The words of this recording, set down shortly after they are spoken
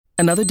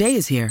Another day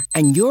is here,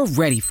 and you're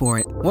ready for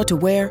it. What to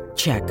wear?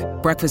 Check.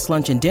 Breakfast,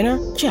 lunch, and dinner?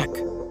 Check.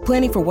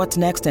 Planning for what's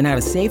next and how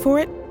to save for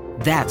it?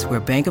 That's where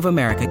Bank of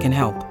America can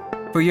help.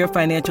 For your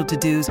financial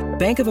to-dos,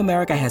 Bank of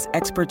America has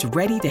experts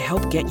ready to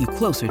help get you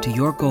closer to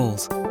your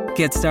goals.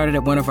 Get started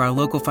at one of our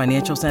local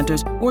financial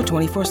centers or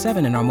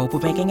 24/7 in our mobile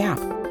banking app.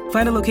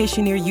 Find a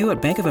location near you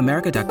at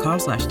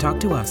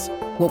bankofamerica.com/talktous.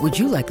 What would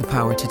you like the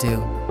power to do?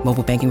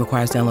 Mobile banking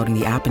requires downloading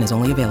the app and is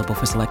only available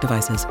for select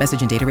devices.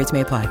 Message and data rates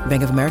may apply.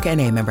 Bank of America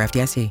N.A., member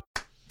FDIC.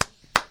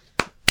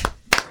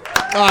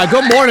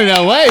 Good morning,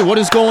 L.A. What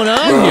is going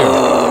on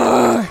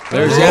here?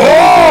 There's Emily.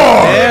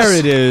 There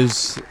it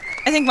is.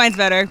 I think mine's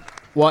better.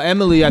 Well,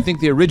 Emily, I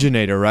think the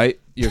originator, right?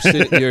 I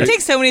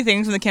take so many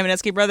things from the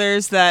Kamenetsky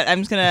brothers that I'm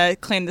just gonna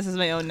claim this as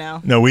my own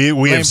now. No,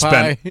 we've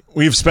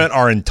spent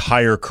our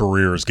entire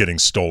careers getting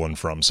stolen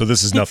from, so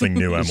this is nothing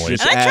new, Emily.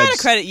 And I try to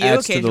credit you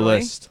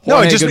occasionally.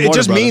 No, it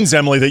just means,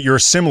 Emily, that you're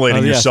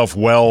assimilating yourself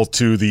well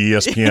to the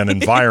ESPN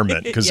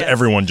environment because Yes.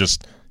 everyone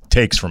just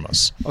takes from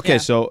us. Okay,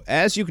 so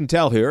as you can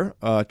tell here,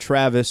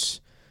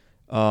 Travis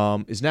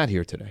is not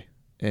here today,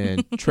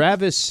 and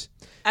Travis.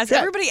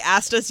 Everybody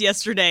asked us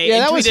yesterday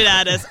Yeah, and tweeted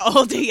at us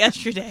all day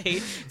yesterday.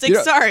 It's like,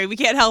 sorry, we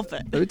can't help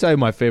it. Let me tell you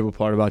my favorite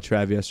part about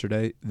Trav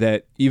yesterday,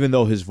 that even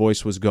though his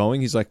voice was going,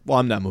 he's like, well,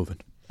 I'm not moving.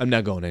 I'm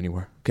not going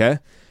anywhere, okay?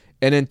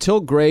 And until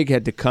Greg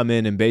had to come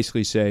in and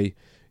basically say,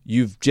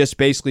 you've just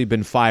basically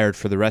been fired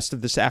for the rest of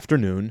this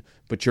afternoon,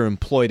 but you're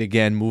employed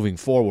again moving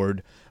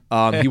forward,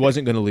 he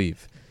wasn't going to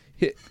leave.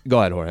 Go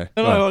ahead, Jorge.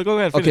 No, go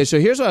ahead. Finish. Okay,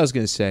 so here's what I was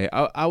going to say.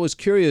 I was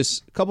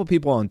curious. A couple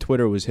people on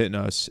Twitter was hitting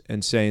us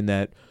and saying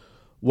that,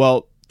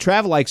 well,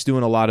 Trav likes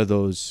doing a lot of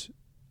those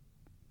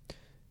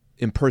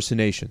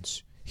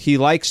impersonations. He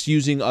likes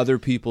using other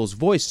people's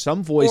voice.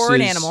 Some voices.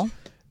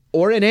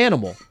 Or an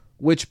animal.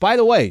 Which, by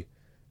the way,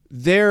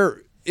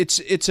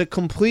 it's a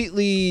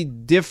completely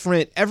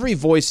different. Every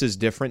voice is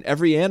different.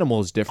 Every animal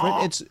is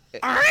different.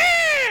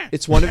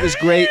 It's one of his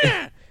great.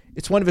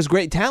 It's one of his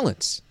great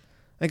talents.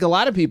 Like a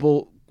lot of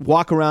people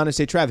walk around and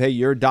say, Trav, hey,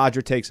 your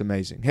Dodger take's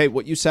amazing. Hey,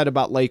 what you said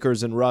about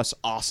Lakers and Russ,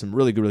 awesome,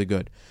 really good, really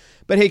good.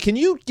 But hey, can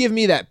you give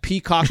me that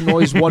peacock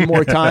noise one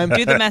more time?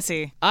 Do the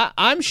Messi.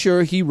 I'm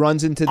sure he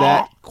runs into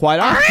that quite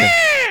often.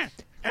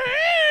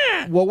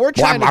 What we're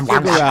trying to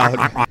figure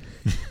out.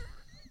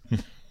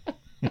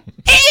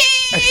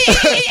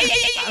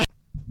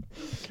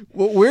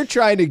 What we're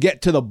trying to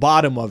get to the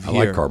bottom of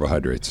here. I like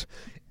carbohydrates.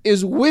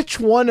 Is which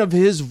one of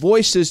his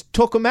voices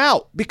took him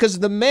out? Because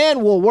the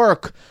man will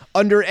work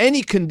under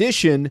any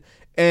condition.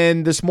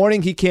 And this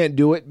morning he can't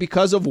do it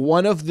because of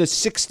one of the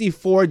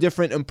 64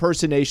 different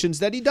impersonations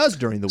that he does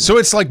during the week. So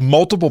it's like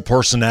multiple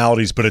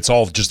personalities, but it's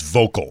all just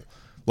vocal.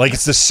 Like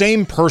it's the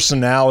same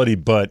personality,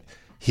 but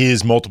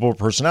his multiple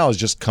personalities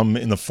just come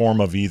in the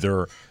form of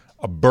either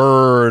a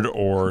bird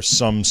or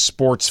some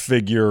sports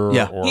figure.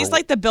 Yeah. He's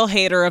like the Bill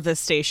Hader of this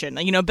station.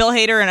 You know, Bill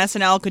Hader and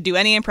SNL could do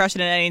any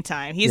impression at any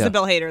time. He's the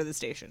Bill Hader of the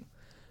station.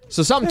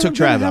 So something took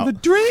Trav out. I'm going to have a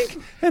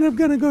drink, and I'm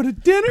going to go to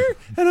dinner,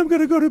 and I'm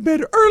going to go to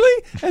bed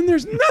early, and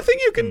there's nothing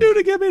you can do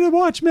to get me to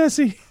watch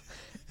Messi.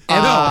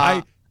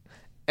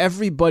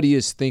 Everybody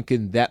is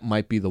thinking that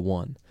might be the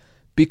one.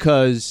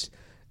 Because,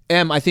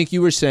 Em, I think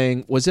you were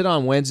saying, was it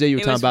on Wednesday you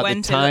were talking about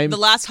the time? The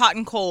last hot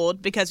and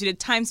cold, because we did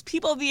Times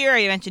People of the Year.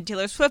 You mentioned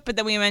Taylor Swift, but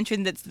then we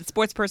mentioned that the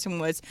sports person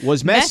was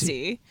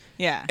Messi.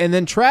 Yeah. And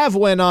then Trav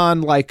went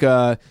on like,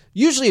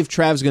 usually if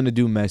Trav's going to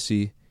do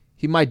Messi,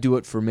 he might do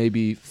it for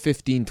maybe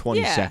 15,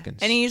 20 seconds.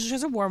 And he usually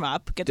does a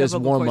warm-up. Does a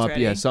warm-up,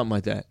 yeah, something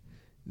like that.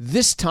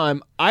 This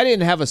time, I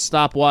didn't have a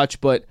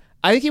stopwatch, but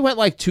I think he went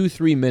like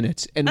 2-3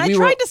 minutes. And I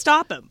tried to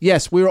stop him.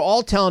 Yes, we were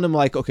all telling him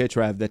like, okay,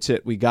 Trav, that's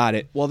it. We got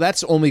it. Well,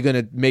 that's only going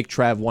to make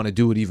Trav want to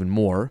do it even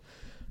more.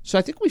 So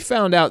I think we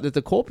found out that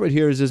the culprit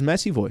here is his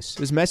Messi voice.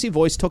 His Messi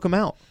voice took him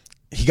out.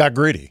 He got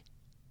greedy.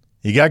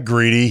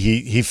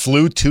 He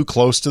flew too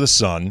close to the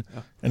sun,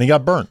 and he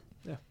got burnt.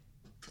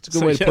 It's a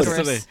good way to put it.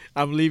 Yesterday,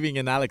 I'm leaving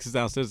and Alex is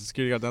downstairs, the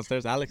security guard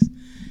downstairs. Alex,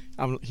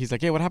 he's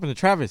like, hey, what happened to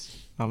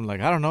Travis? I'm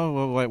like, I don't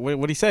know.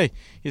 What'd he say?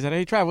 He said,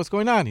 hey, Trav, what's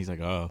going on? He's like,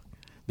 oh,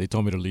 they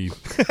told me to leave.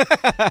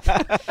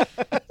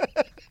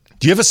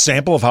 Do you have a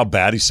sample of how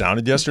bad he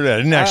sounded yesterday? I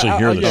didn't actually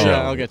hear the show.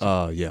 I'll get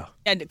you.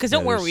 Yeah. Because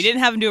don't worry, we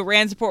didn't have him do a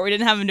Rand support. We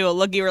didn't have him do a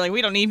loogie. We're like,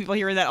 we don't need people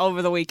hearing that all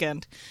over the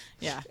weekend.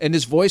 Yeah. And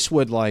his voice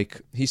would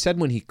he said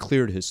when he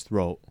cleared his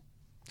throat,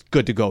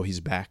 good to go,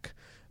 he's back.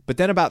 But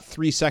then about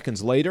 3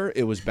 seconds later,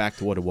 it was back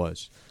to what it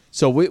was.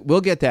 So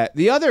we'll get that.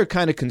 The other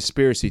kind of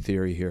conspiracy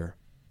theory here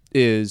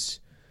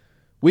is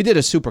we did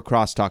a Super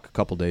Crosstalk a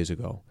couple days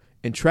ago,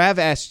 and Trav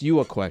asked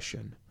you a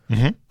question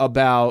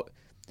about,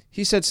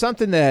 he said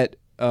something that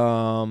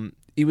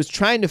he was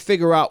trying to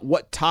figure out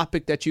what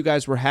topic that you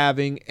guys were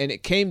having, and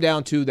it came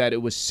down to that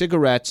it was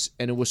cigarettes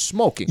and it was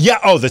smoking. Yeah,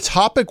 the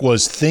topic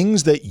was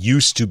things that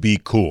used to be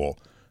cool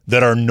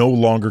that are no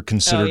longer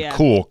considered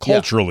cool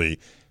culturally.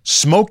 Yeah.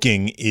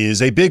 Smoking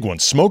is a big one.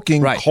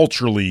 Smoking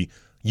culturally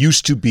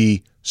used to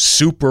be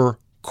super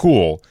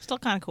cool. Still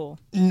kind of cool.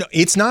 No,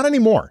 it's not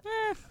anymore.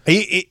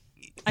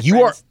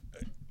 You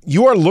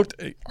are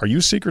looked. Are you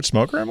a secret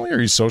smoker, Emily? Are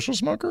you a social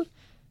smoker?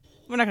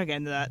 We're not gonna get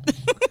into that.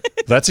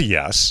 That's a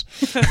yes.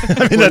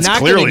 I mean, that's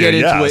clearly a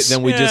yes. Into it,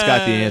 then we just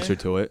got the answer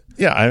to it.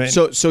 Yeah, I mean,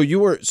 so you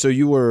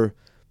were.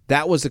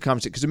 That was the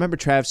conversation, because remember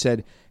Trav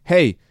said,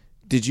 "Hey,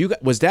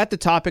 was that the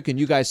topic?" And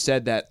you guys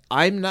said that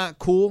I'm not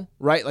cool,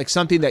 right? Like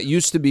something that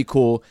used to be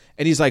cool.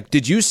 And he's like,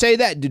 "Did you say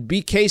that? Did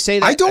BK say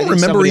that?" I don't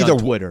remember either. On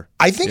Twitter.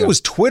 I think it was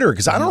Twitter,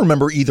 because I don't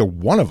remember either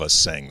one of us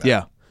saying that.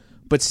 Yeah,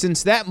 but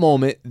since that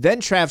moment,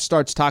 then Trav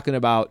starts talking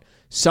about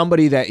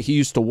somebody that he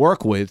used to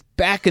work with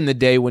back in the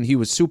day when he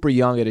was super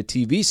young at a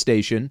TV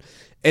station,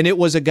 and it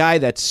was a guy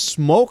that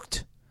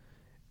smoked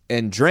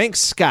and drank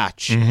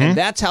scotch, and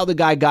that's how the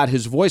guy got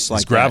his voice like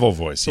his gravel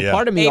voice. So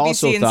part of me ABC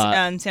also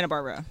thought in Santa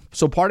Barbara.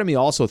 So part of me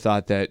also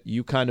thought that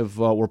you kind of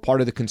were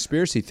part of the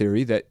conspiracy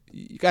theory that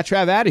you got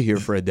Trav out of here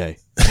for a day.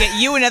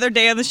 Get you another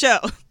day on the show.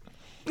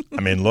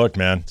 I mean, look,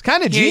 man, it's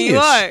kind of Here genius. you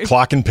are.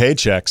 Clocking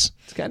paychecks.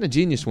 It's kind of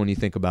genius when you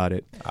think about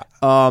it.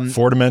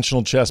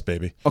 4-dimensional chess,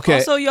 baby. Okay.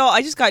 Also, y'all,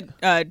 I just got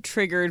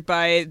triggered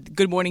by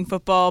Good Morning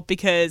Football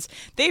because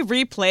they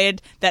replayed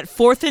that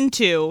 4th and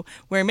 2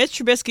 where Mitch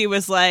Trubisky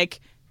was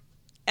like,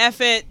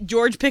 F it,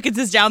 George Pickens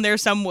is down there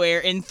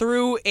somewhere, and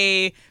threw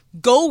a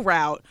go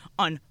route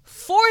on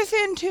 4th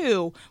and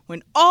 2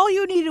 when all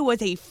you needed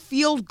was a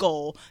field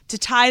goal to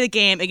tie the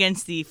game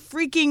against the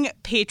freaking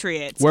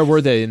Patriots. Where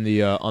were they in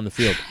the on the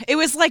field? It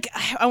was like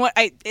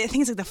I think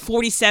it's like the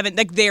 47,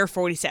 like their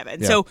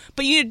 47. Yeah. So,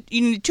 but you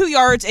need 2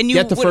 yards and you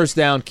Get the first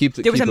down. There was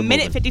keep a it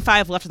minute moving.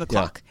 55 left on the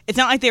clock. Yeah. It's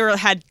not like they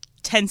had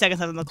 10 seconds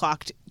left on the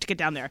clock to get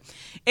down there.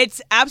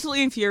 It's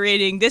absolutely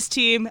infuriating. This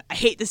team, I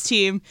hate this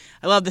team.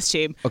 I love this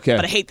team. Okay.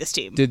 But I hate this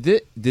team. Did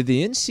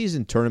the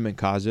in-season tournament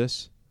cause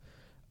this?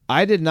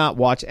 I did not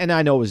watch, and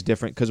I know it was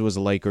different because it was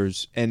the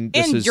Lakers, and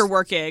you're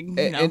working,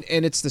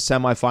 and it's the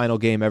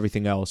semifinal game.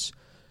 Everything else,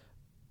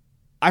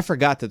 I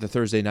forgot that the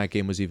Thursday night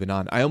game was even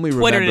on. I only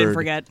Twitter remembered. Didn't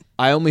forget.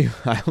 I only.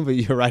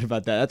 You're right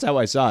about that. That's how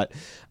I saw it.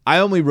 I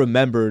only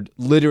remembered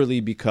literally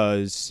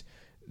because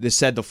they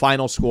said the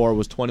final score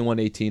was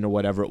 21-18 or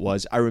whatever it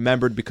was. I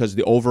remembered because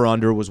the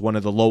over/under was one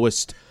of the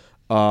lowest.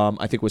 I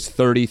think it was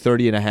 30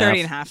 and a half. 30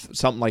 and a half.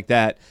 Something like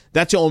that.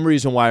 That's the only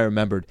reason why I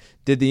remembered.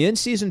 Did the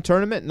in-season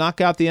tournament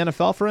knock out the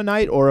NFL for a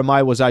night, or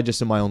was I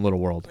just in my own little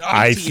world?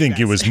 I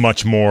think it was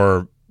much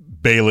more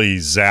Bailey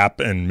Zapp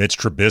and Mitch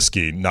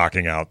Trubisky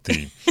knocking out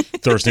the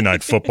Thursday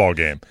night football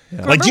game.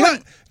 Yeah. Like, do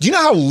you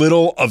know how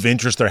little of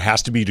interest there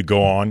has to be to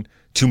go on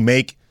to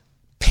make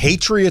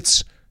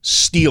Patriots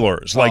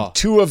Steelers, like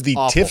two of the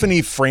awful.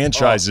 Tiffany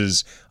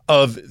franchises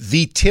of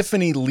the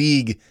Tiffany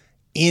League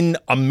in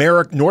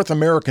North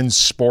American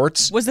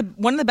sports? Was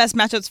one of the best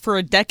matchups for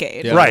a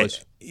decade. Yeah,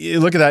 right. You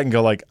look at that and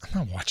go like, I'm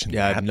not watching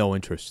that. I have no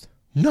interest.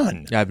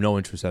 None. I have no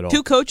interest at all.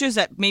 2 coaches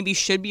that maybe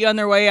should be on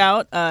their way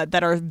out,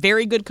 that are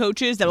very good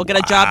coaches that will get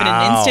a job in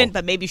an instant,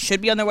 but maybe should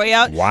be on their way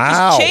out.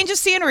 Wow. Just change of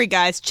scenery,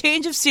 guys.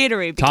 Change of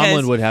scenery.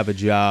 Tomlin would have a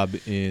job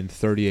in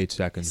 38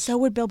 seconds. So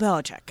would Bill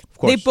Belichick. Of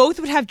course. They both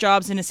would have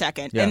jobs in a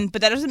second. Yeah.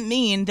 But that doesn't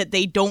mean that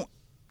they don't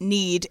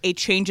need a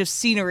change of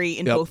scenery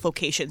in both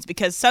locations,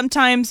 because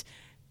sometimes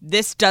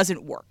this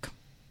doesn't work.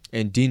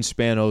 And Dean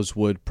Spanos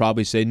would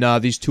probably say, "No,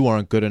 these two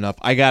aren't good enough.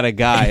 I got a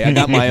guy. I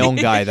got my own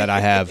guy that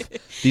I have.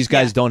 These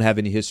guys don't have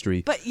any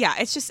history." But yeah,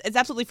 it's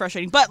absolutely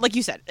frustrating. But like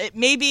you said,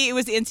 maybe it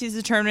was the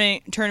in-season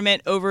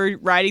tournament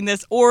overriding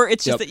this, or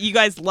it's just that you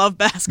guys love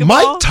basketball.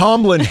 Mike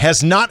Tomlin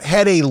has not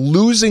had a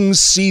losing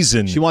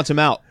season. She wants him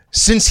out.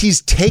 Since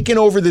he's taken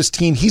over this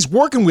team, he's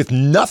working with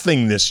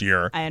nothing this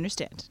year. I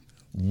understand.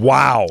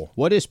 Wow.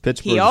 What is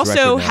Pittsburgh's He also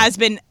record now? has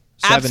been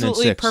 7 and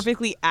absolutely 6.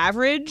 perfectly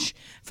average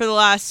for the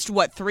last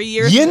 3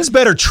 years. Yins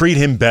better treat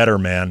him better,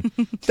 man.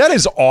 That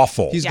is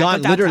awful. He's Yeah, gone.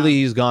 go downtown. Literally,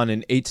 he's gone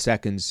in 8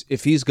 seconds.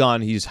 If he's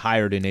gone, he's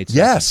hired in 8 seconds.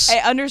 Yes.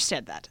 I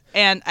understand that,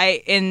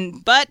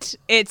 but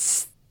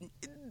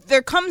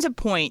there comes a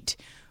point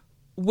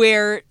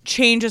where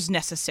change is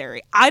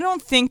necessary. I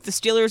don't think the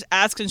Steelers,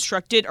 as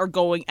constructed, are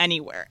going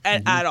anywhere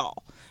at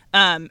all.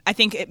 I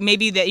think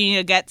maybe that you need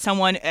to get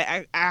someone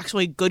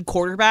actually good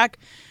quarterback.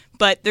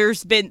 But the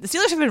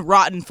Steelers have been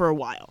rotten for a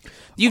while.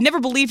 You've never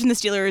believed in the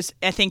Steelers,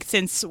 I think,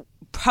 since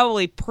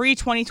probably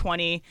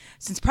pre-2020,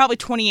 since probably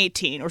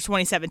 2018 or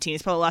 2017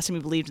 is probably the last time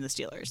you believed in the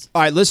Steelers.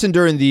 All right, listen,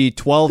 during the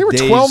 12 They were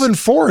days...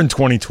 12-4 in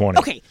 2020.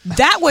 Okay,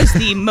 that was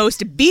the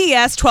most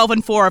BS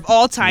 12-4 of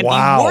all time.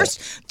 Wow.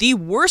 The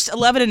worst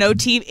 11-0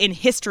 team in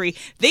history.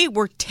 They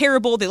were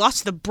terrible. They lost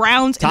to the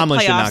Browns Tomlin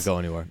in the playoffs. should not go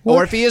anywhere.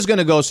 Or if he is going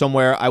to go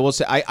somewhere, I will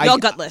say... They're all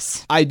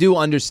gutless. I do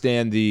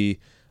understand the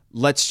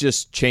let's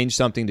just change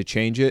something to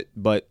change it,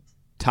 but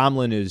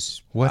Tomlin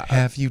is... What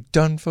have you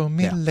done for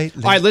me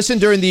lately? All right, listen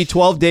during the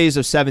 12 days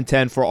of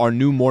 710 for our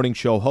new morning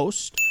show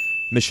host,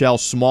 Michelle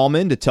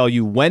Smallman, to tell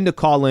you when to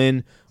call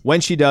in.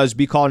 When she does,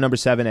 be caller number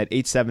 7 at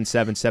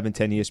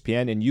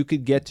 877-710-ESPN, and you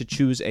could get to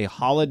choose a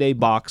holiday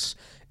box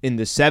in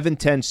the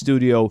 710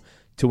 studio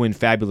to win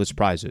fabulous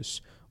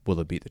prizes. Will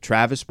it be the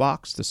Travis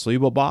box, the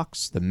Slebo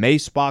box, the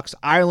Mace box,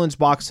 Ireland's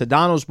box,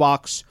 Sedano's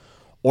box,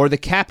 or the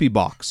Cappy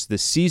box, the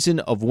season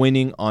of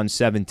winning on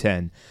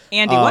 710?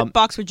 Andy, what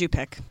box would you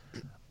pick?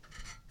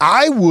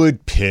 I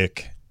would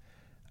pick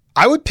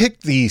I would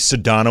pick the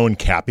Sedano and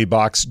Cappy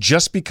box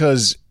just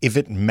because if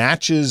it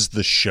matches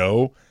the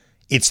show,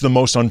 it's the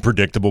most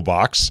unpredictable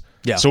box.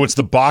 Yeah. So it's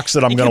the box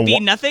that I'm going to. It could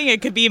be nothing.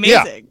 It could be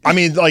amazing. Yeah. I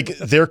mean, like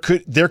there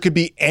could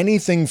be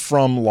anything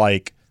from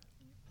like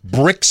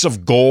bricks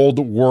of gold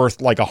worth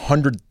like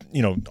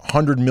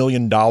 $100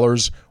 million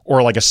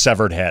or like a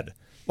severed head.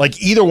 Like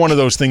either one of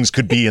those things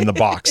could be in the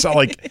box.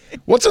 Like,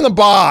 what's in the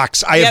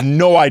box? I have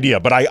no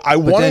idea, but I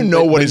want to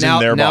know what is in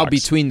their box. Now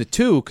between the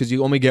two, because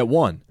you only get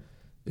one,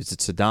 is it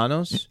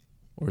Sedano's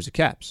or is it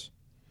Cap's?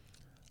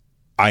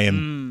 I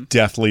am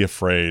deathly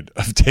afraid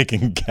of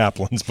taking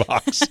Kaplan's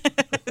box.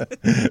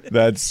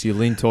 So you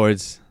lean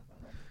towards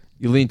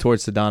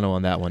Sedano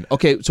on that one.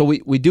 Okay, so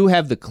we do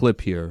have the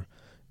clip here,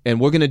 and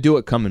we're going to do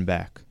it coming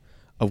back,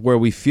 of where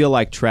we feel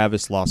like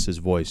Travis lost his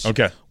voice.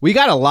 Okay. We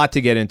got a lot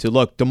to get into.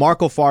 Look,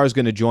 DeMarco Farr is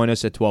going to join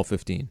us at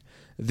 12:15.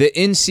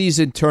 The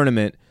in-season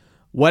tournament,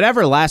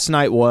 whatever last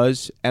night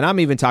was, and I'm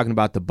even talking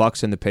about the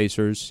Bucks and the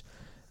Pacers,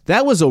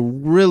 that was a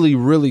really,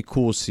 really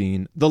cool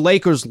scene. The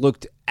Lakers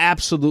looked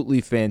absolutely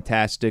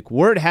fantastic.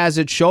 Word has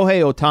it,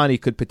 Shohei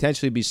Ohtani could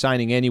potentially be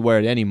signing anywhere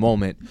at any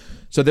moment.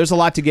 So there's a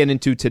lot to get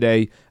into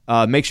today.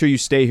 Make sure you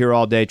stay here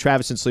all day.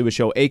 Travis and Sliwa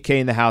Show, 8K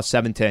in the house,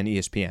 710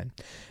 ESPN.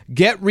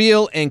 Get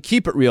real and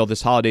keep it real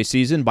this holiday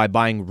season by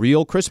buying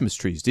real Christmas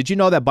trees. Did you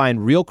know that buying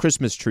real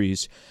Christmas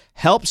trees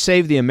helps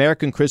save the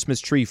American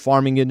Christmas tree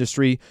farming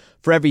industry?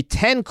 For every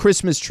 10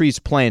 Christmas trees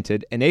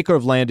planted, an acre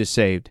of land is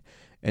saved.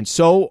 And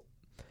so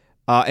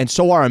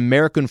are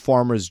American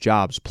farmers'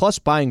 jobs. Plus,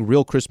 buying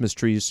real Christmas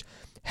trees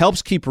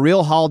helps keep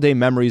real holiday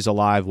memories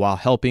alive while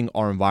helping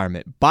our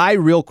environment. Buy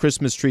real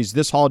Christmas trees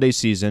this holiday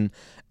season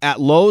at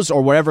Lowe's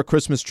or wherever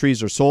Christmas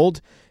trees are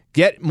sold.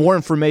 Get more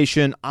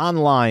information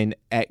online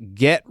at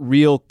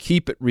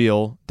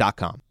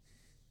getrealkeepitreal.com.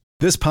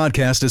 This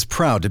podcast is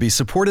proud to be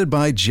supported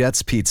by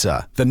Jets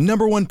Pizza, the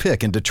 #1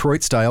 pick in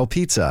Detroit-style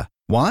pizza.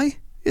 Why?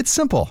 It's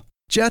simple.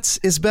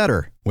 Jets is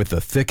better. With the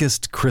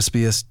thickest,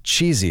 crispiest,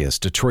 cheesiest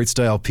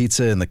Detroit-style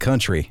pizza in the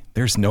country,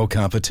 there's no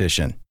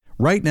competition.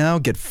 Right now,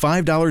 get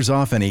 $5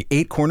 off any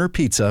 8-corner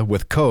pizza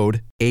with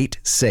code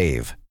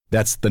 8SAVE.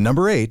 That's the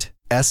number 8,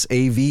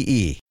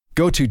 S-A-V-E.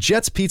 Go to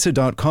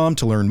jetspizza.com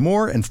to learn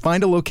more and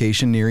find a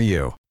location near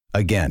you.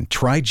 Again,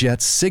 try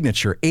Jet's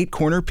signature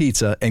 8-corner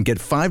pizza and get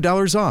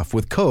 $5 off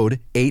with code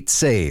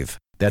 8SAVE.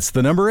 That's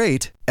the number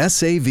 8,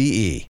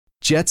 S-A-V-E.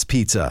 Jet's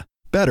Pizza.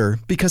 Better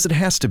because it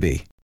has to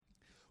be.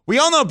 We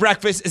all know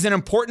breakfast is an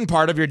important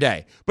part of your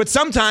day, but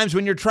sometimes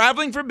when you're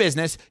traveling for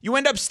business, you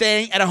end up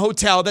staying at a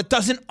hotel that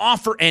doesn't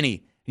offer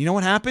any. You know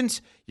what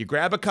happens? You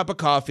grab a cup of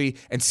coffee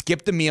and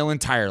skip the meal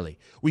entirely.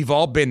 We've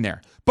all been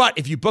there. But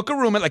if you book a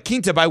room at La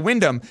Quinta by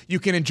Wyndham, you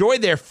can enjoy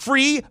their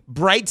free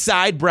Bright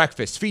Side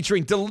breakfast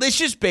featuring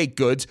delicious baked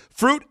goods,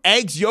 fruit,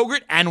 eggs,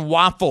 yogurt, and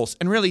waffles.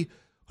 And really,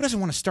 who doesn't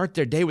want to start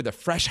their day with a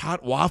fresh,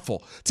 hot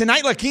waffle?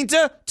 Tonight, La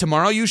Quinta,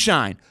 tomorrow you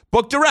shine.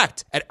 Book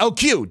direct at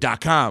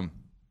lq.com.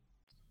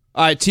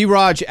 All right,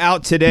 T-Raj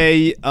out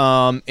today.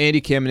 Andy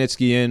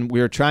Kamenetsky in.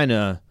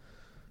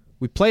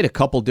 We played a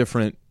couple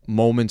different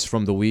moments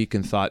from the week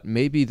and thought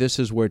maybe this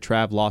is where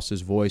Trav lost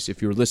his voice.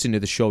 If you were listening to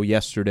the show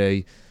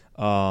yesterday,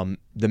 the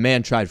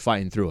man tried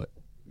fighting through it.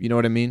 You know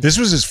what I mean? This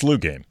was his flu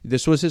game.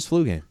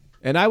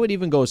 And I would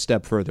even go a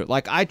step further.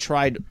 Like, I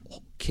tried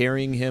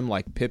carrying him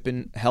like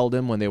Pippen held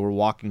him when they were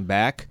walking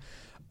back,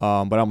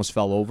 but I almost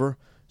fell over.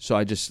 So I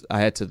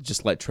had to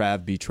just let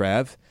Trav be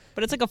Trav.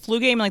 But it's like a flu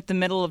game in like the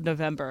middle of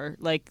November.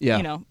 Like,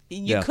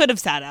 you could have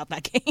sat out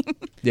that game.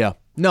 Yeah.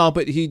 No,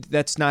 but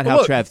that's not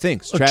how Trav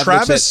thinks.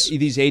 Travis looks at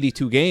these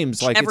 82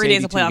 games like every it's 82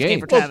 day's a playoff game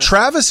for Well, Travis.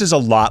 Travis is a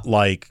lot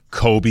like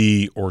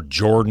Kobe or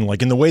Jordan,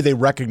 like in the way they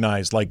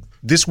recognize like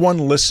this one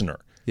listener.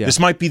 Yeah. This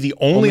might be the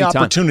only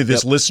opportunity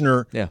this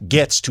listener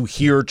gets to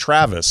hear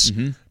Travis.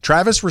 Mm-hmm.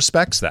 Travis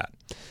respects that.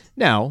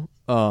 Now,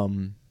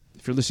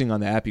 if you're listening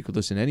on the app, you could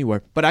listen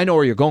anywhere. But I know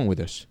where you're going with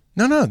this.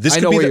 No. This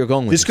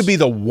could be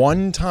the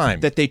one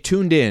time that they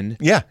tuned in.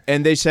 Yeah.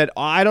 And they said,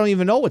 I don't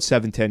even know what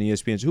 710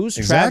 ESPN is. Who's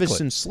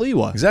Travis and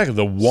Sliwa? Exactly.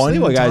 The one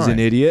Sliwa guy's an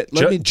idiot.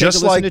 Let me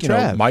just like to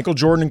Trav. Michael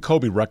Jordan and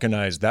Kobe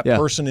recognized that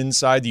person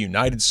inside the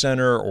United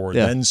Center or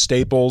then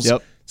Staples.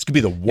 Yep. This could be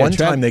the one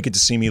time they get to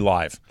see me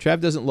live. Trav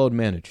doesn't load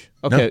manage.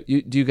 Okay,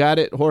 no. Do you got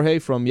it, Jorge,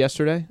 from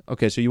yesterday?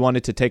 Okay, so you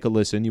wanted to take a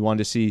listen. You wanted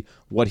to see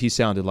what he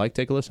sounded like.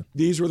 Take a listen.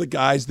 These were the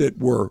guys that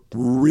were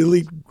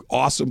really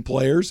awesome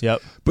players.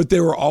 Yep. But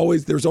there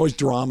was always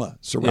drama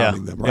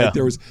surrounding them, right? Yeah.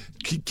 There was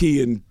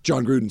Key and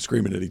John Gruden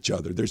screaming at each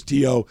other. There's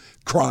T.O.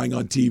 crying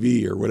on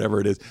TV or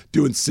whatever it is,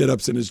 doing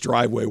sit-ups in his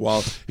driveway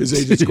while his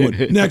agent's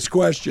going, next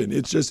question.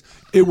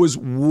 It was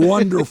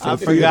wonderful. I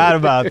forgot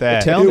about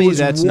that. Tell me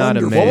that's not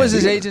a man. What was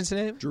his agent's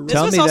name? This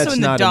was also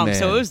in the dump,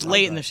 so it was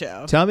late in the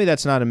show. Tell me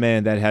that's not a man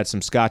that had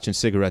some scotch and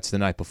cigarettes the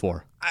night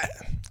before.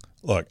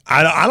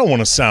 I don't want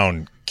to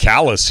sound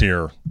callous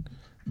here,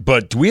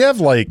 but do we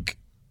have like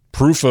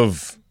proof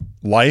of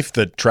life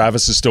that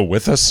Travis is still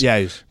with us?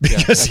 Yeah,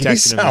 because he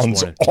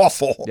sounds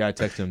awful. Yeah, I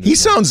texted him. He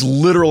sounds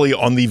literally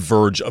on the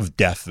verge of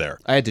death there.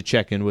 I had to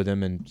check in with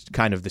him and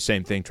kind of the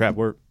same thing.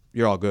 Trav,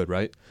 you're all good,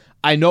 right?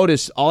 I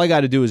notice, all I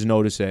got to do is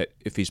notice that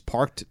if he's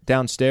parked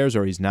downstairs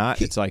or he's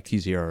not, it's like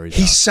he's here or he's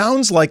He not.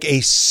 sounds like a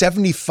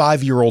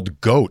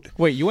 75-year-old goat.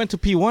 Wait, you went to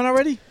P1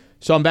 already?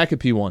 So I'm back at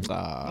P1.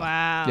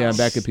 Wow. Yeah, I'm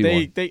back at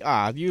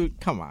P1. You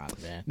come on,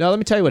 man. No, let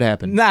me tell you what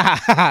happened. Nah,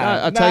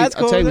 I'll tell you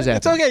cool. what's happened.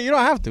 It's okay. You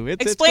don't have to.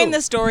 Explain cool.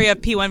 the story of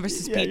P1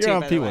 versus Yeah, P2. you're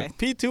on by the way.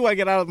 P1. P2, I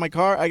get out of my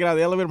car. I get out of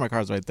the elevator. My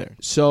car's right there.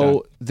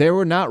 So they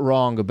were not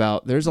wrong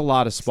about, there's a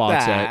lot of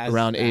spots Stop, at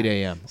around stop. 8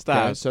 a.m.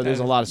 Stop. Okay? So there's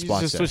a lot of You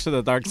spots just there. switch to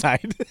the dark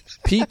side.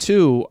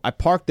 P2, I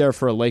parked there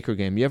for a Laker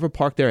game. You ever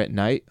park there at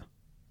night?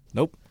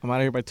 Nope. I'm out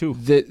of here by 2.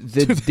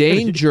 The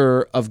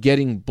danger of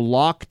getting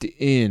blocked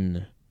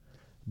in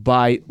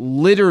by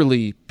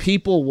literally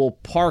people will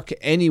park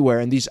anywhere,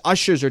 and these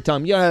ushers are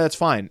telling them, yeah, that's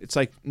fine. It's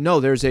like, no,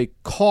 there's a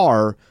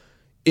car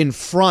in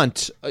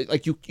front.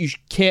 Like you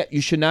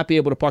should not be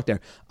able to park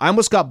there. I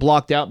almost got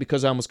blocked out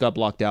because I almost got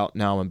blocked out.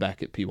 Now I'm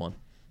back at P1.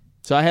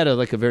 So I had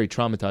a very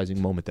traumatizing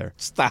moment there.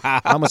 Stop. I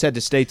almost had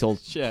to stay till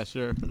Yeah,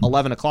 sure.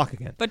 11 o'clock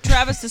again. But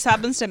Travis, this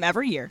happens to him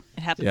every year.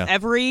 It happens Yeah.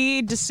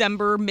 every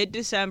December,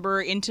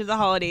 mid-December, into the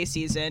holiday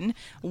season.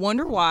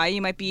 Wonder why.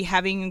 You might be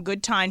having a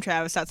good time,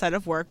 Travis, outside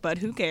of work, but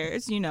who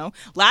cares?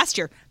 Last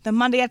year, the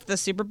Monday after the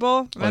Super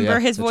Bowl, remember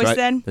his That's voice right.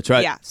 then? That's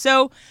right. Yeah.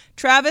 So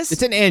Travis,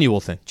 It's an annual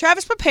thing.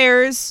 Travis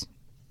prepares,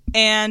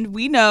 and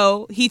we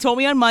know. He told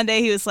me on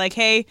Monday, he was like,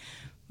 "Hey,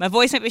 my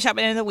voice might be shot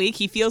by the end of the week."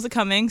 He feels it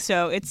coming,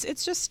 so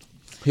it's just.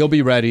 He'll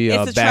be ready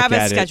It's the back Travis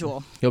at schedule.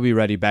 it. He'll be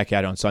ready back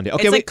at it on Sunday.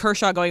 Okay, It's like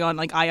Kershaw going on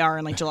IR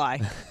in July.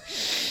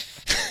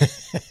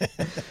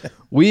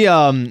 we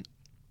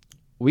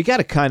got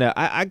to kind of,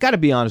 I got to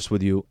be honest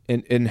with you,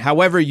 and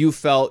however you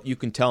felt, you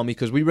can tell me,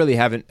 because we really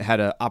haven't had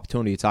an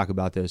opportunity to talk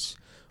about this.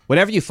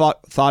 Whatever you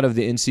thought of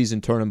the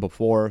in-season tournament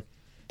before,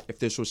 if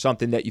this was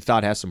something that you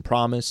thought has some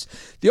promise.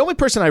 The only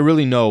person I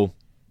really know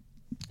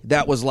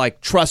that was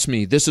like, trust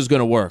me, this is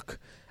going to work,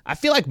 I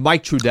feel like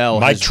Mike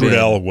Trudell. Mike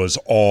Trudell was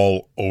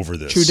all over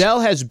this.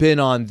 Trudell has been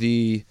on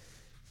the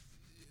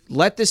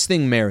let this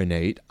thing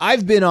marinate.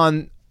 I've been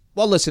on,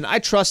 well, listen, I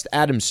trust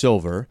Adam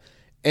Silver,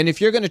 and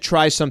if you're going to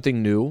try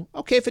something new,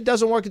 okay, if it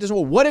doesn't work, it doesn't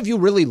work. What have you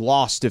really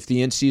lost if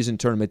the in-season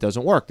tournament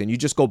doesn't work? Then you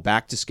just go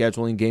back to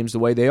scheduling games the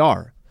way they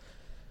are.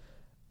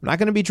 I'm not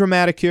going to be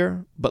dramatic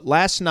here, but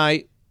last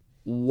night,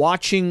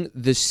 watching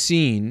the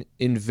scene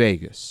in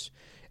Vegas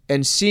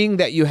and seeing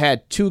that you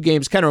had 2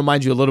 games kind of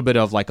reminds you a little bit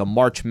of like a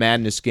March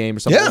Madness game or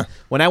something. Yeah.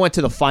 When I went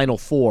to the Final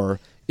Four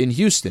in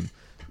Houston,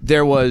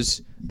 there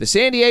was the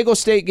San Diego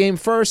State game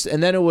first,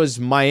 and then it was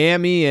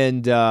Miami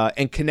and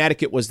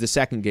Connecticut was the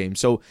second game.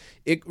 So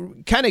it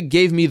kind of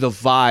gave me the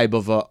vibe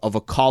of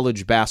a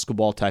college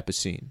basketball type of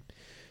scene.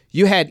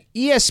 You had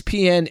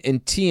ESPN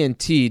and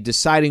TNT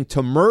deciding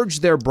to merge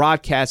their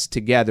broadcasts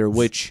together,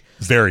 which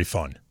very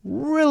fun.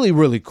 Really,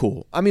 really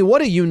cool. I mean,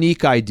 what a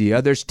unique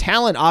idea. There's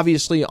talent,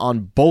 obviously,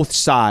 on both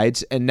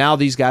sides, and now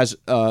these guys,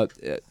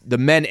 the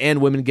men and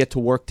women, get to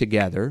work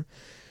together.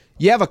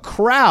 You have a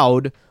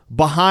crowd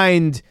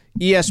behind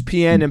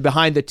ESPN and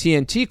behind the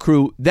TNT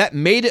crew that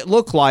made it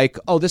look like,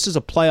 oh, this is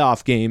a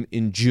playoff game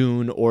in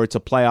June, or it's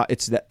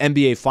the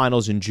NBA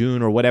Finals in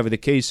June, or whatever the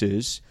case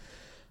is.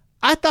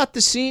 I thought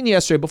the scene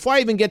yesterday, before I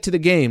even get to the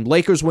game,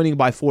 Lakers winning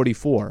by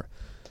 44,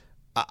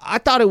 I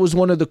thought it was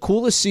one of the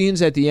coolest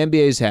scenes that the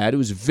NBA's had. It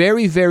was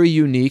very, very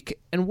unique,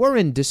 and we're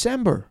in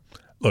December.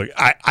 Look,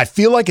 I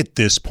feel like at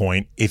this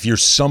point, if you're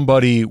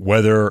somebody,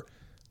 whether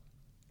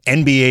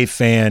NBA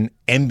fan,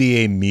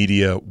 NBA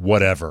media,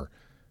 whatever,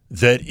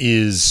 that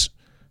is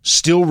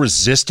still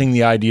resisting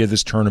the idea of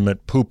this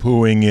tournament,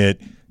 poo-pooing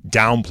it,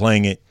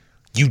 downplaying it,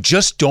 you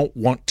just don't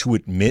want to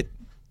admit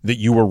that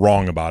you were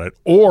wrong about it,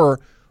 or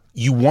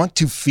you want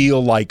to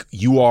feel like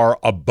you are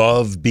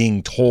above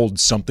being told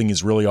something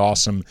is really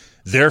awesome.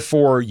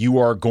 Therefore, you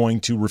are going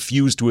to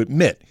refuse to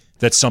admit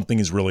that something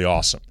is really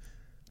awesome.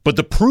 But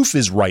the proof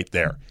is right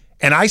there.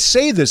 And I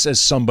say this as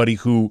somebody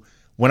who,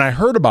 when I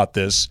heard about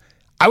this,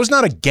 I was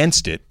not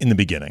against it in the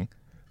beginning,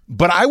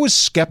 but I was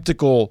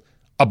skeptical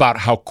about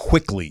how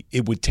quickly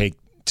it would take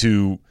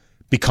to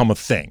become a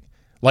thing.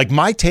 Like,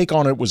 my take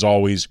on it was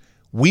always,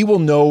 we will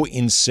know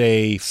in,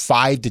 say,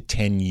 5 to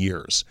 10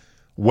 years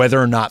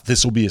whether or not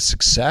this will be a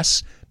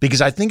success,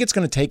 because I think it's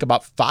going to take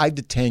about 5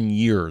 to 10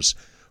 years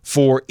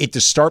for it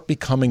to start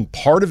becoming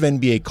part of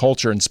NBA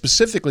culture, and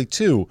specifically,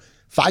 too,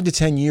 5 to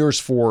 10 years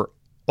for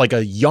like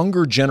a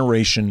younger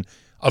generation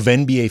of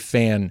NBA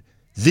fan.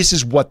 This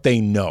is what they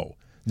know.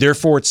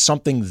 Therefore, it's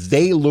something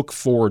they look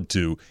forward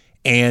to,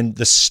 and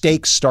the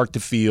stakes start to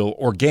feel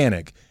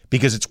organic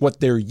because it's what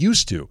they're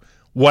used to.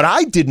 What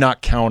I did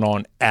not count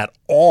on at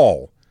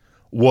all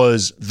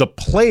was the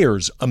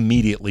players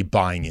immediately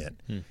buying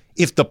in.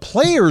 If the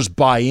players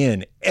buy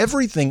in,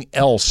 everything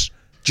else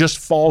just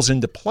falls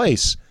into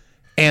place.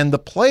 And the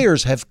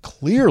players have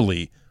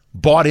clearly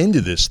bought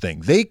into this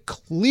thing. They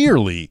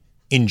clearly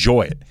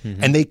enjoy it.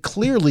 And they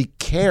clearly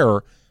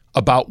care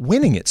about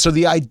winning it. So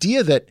the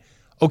idea that,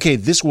 okay,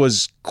 this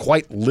was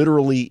quite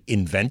literally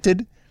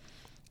invented,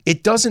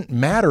 it doesn't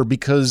matter,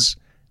 because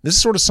this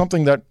is sort of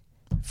something that,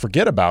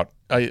 forget about.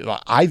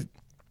 I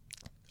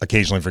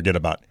occasionally forget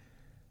about.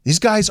 These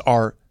guys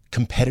are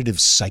competitive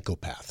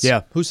psychopaths.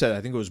 Yeah, who said that?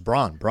 I think it was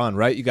Braun,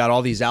 right? You got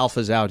all these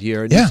alphas out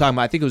here. And he's talking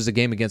about, I think it was the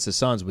game against the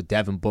Suns with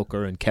Devin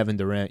Booker and Kevin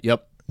Durant.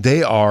 Yep.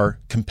 They are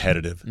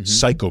competitive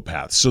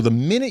psychopaths. So the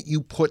minute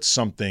you put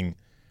something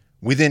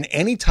within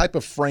any type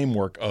of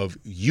framework of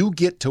you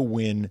get to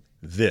win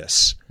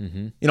this,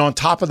 on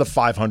top of the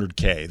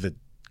 $500K that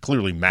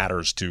clearly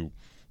matters to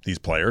these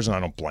players, and I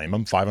don't blame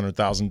them,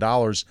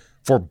 $500,000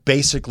 for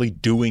basically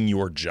doing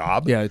your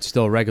job. Yeah, it's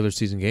still regular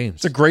season games.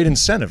 It's a great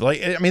incentive.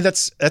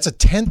 That's a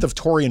tenth of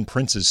Taurean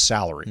Prince's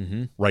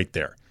salary right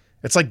there.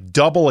 It's like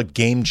double a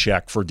game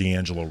check for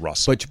D'Angelo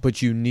Russell.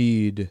 But you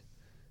need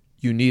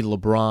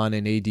LeBron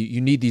and AD.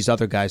 You need these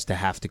other guys to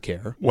have to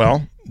care.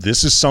 Well,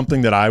 this is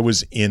something that I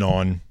was in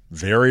on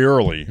very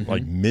early,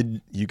 like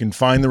you can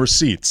find the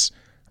receipts,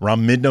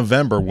 around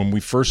mid-November when we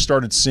first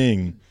started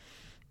seeing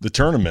the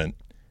tournament.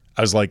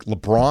 I was like,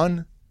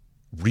 LeBron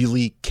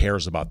really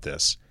cares about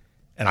this.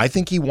 And I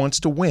think he wants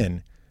to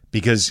win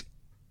because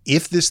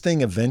if this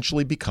thing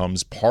eventually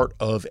becomes part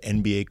of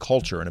NBA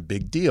culture and a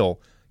big deal,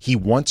 he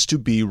wants to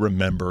be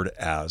remembered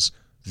as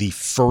the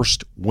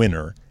first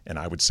winner, and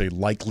I would say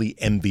likely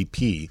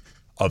MVP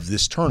of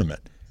this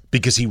tournament,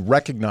 because he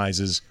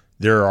recognizes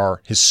there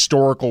are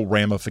historical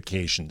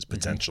ramifications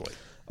potentially.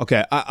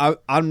 Okay,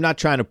 I'm not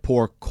trying to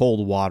pour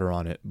cold water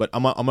on it, but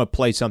I'm going to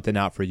play something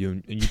out for you,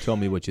 and you tell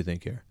me what you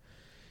think here.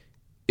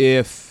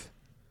 If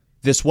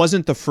this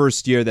wasn't the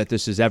first year that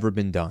this has ever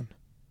been done,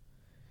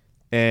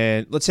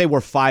 and let's say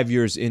we're 5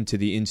 years into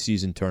the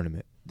in-season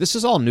tournament, this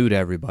is all new to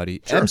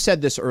everybody. Sure. Em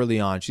said this early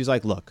on. She's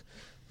like,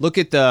 look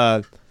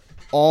at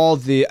all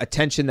the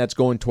attention that's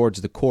going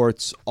towards the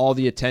courts, all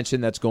the attention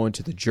that's going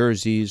to the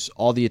jerseys,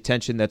 all the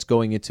attention that's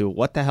going into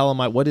what the hell am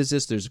I? What is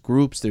this? There's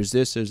groups, there's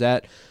this, there's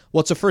that.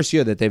 Well, it's the first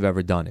year that they've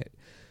ever done it.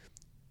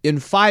 In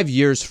 5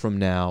 years from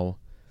now,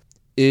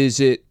 is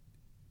it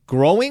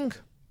growing?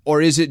 Or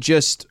is it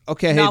just,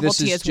 okay, hey,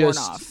 Novelty this is has worn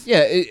just, off.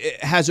 yeah,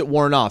 it has it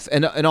worn off.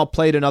 And I'll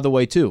play it another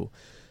way too.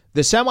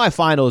 The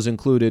semifinals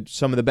included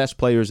some of the best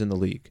players in the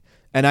league.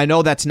 And I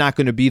know that's not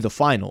going to be the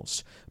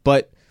finals.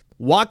 But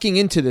walking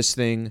into this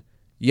thing,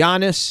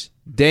 Giannis,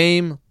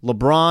 Dame,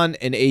 LeBron,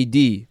 and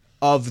AD,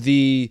 of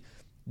the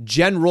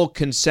general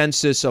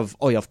consensus of,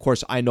 oh yeah, of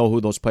course I know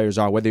who those players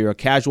are, whether you're a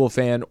casual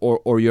fan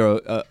or you're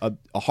a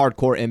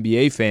hardcore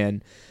NBA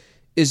fan,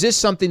 is this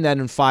something that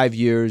in 5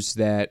 years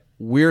that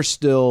we're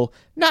still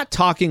not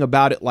talking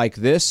about it like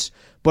this,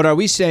 but are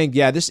we saying,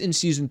 yeah, this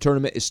in-season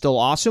tournament is still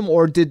awesome,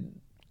 or did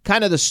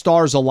kind of the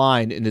stars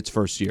align in its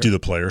first year? Do the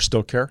players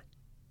still care?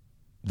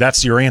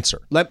 That's your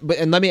answer. Let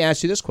me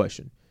ask you this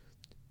question.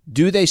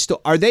 Do they still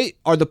are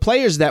the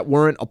players that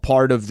weren't a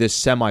part of this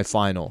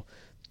semifinal,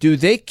 do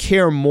they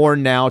care more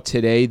now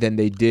today than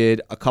they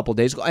did a couple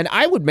days ago? And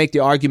I would make the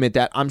argument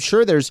that I'm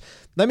sure there's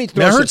I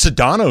heard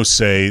Sedano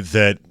say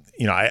that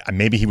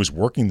maybe he was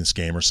working this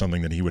game or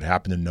something that he would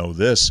happen to know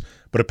this,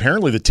 but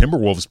apparently the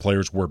Timberwolves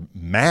players were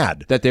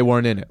mad that they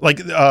weren't in it. Like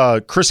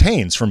Chris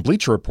Haynes from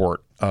Bleacher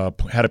Report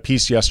had a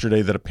piece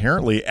yesterday that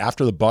apparently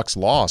after the Bucks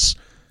loss,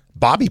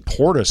 Bobby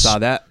Portis saw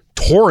that.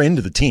 Tore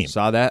into the team.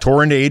 Saw that.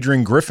 Tore into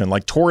Adrian Griffin,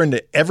 tore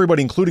into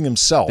everybody, including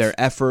himself. Their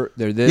effort,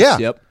 their this, yeah.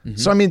 Yep.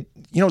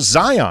 Mm-hmm. So,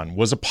 Zion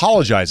was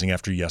apologizing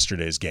after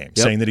yesterday's game,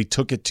 saying that he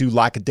took it too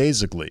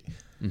lackadaisically.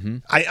 Mm-hmm.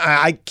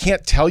 I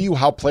can't tell you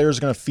how players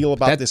are going to feel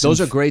about this.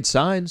 Those are great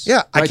signs.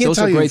 Yeah, I can't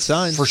tell you great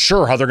signs. For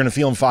sure how they're going to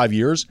feel in 5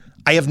 years.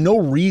 I have no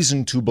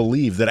reason to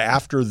believe that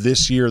after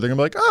this year they're going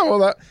to be like, oh,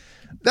 well,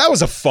 that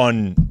was a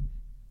fun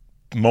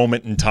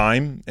moment in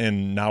time,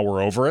 and now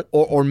we're over it.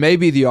 Or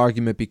maybe the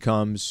argument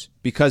becomes,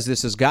 because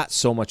this has got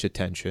so much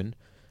attention,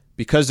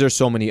 because there's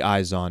so many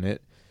eyes on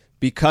it,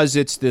 because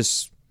it's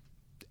this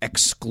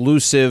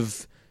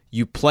exclusive,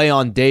 you play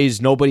on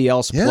days nobody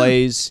else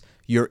plays,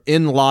 you're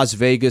in Las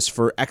Vegas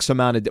for X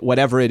amount of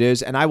whatever it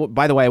is. And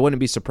by the way, I wouldn't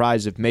be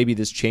surprised if maybe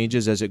this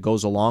changes as it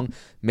goes along.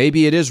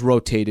 Maybe it is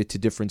rotated to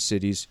different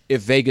cities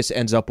if Vegas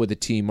ends up with a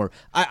team, or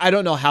I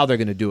don't know how they're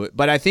going to do it,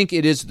 but I think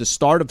it is the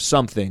start of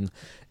something,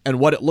 and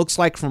what it looks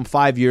like from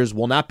 5 years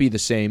will not be the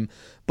same.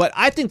 But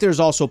I think there's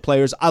also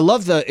players. I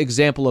love the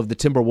example of the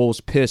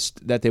Timberwolves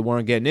pissed that they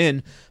weren't getting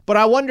in, but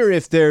I wonder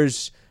if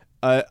there's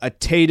a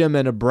Tatum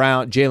and a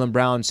Jaylen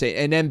Brown and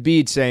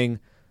Embiid saying,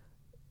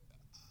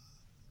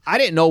 I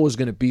didn't know it was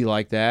going to be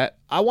like that.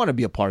 I want to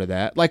be a part of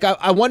that. Like,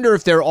 I wonder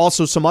if there are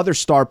also some other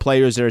star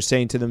players that are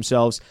saying to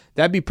themselves,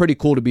 that'd be pretty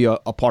cool to be a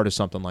part of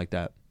something like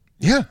that.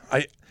 Yeah.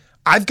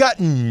 I've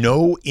gotten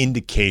no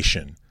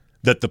indication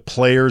that the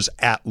players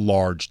at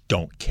large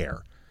don't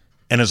care.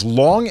 And as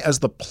long as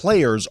the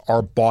players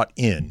are bought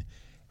in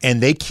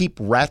and they keep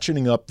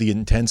ratcheting up the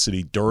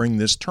intensity during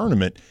this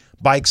tournament,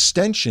 by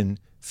extension,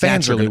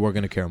 fans we're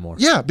going to care more.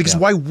 Yeah, because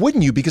why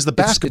wouldn't you? Because the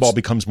basketball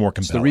becomes more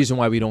compelling. It's the reason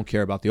why we don't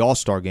care about the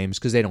All-Star games,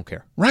 because they don't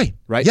care. Right.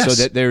 Yes.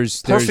 So that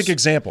there's perfect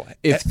example.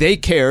 If they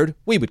cared,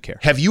 we would care.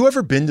 Have you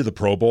ever been to the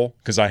Pro Bowl?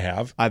 Because I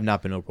have. I've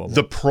not been to a Pro Bowl.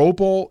 The Pro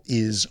Bowl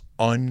is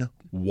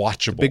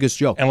unwatchable. Biggest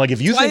joke. And like,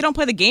 if you why they don't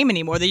play the game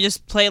anymore? They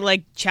just play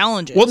like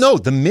challenges. Well, no.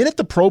 The minute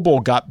the Pro Bowl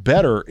got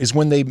better is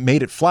when they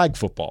made it flag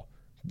football,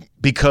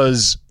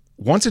 because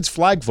once it's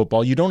flag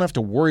football, you don't have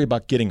to worry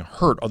about getting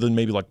hurt other than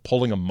maybe like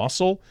pulling a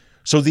muscle.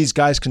 So these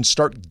guys can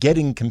start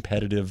getting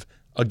competitive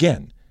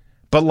again.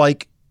 But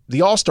like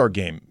the All-Star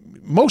game,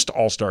 most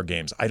All-Star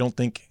games, I don't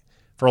think,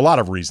 for a lot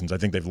of reasons, I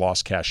think they've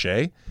lost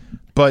cachet.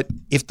 But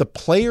if the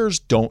players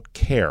don't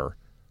care,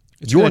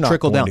 you're not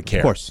going to care.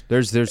 Of course,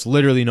 there's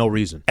literally no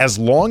reason. As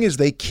long as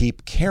they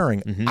keep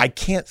caring, I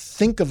can't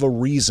think of a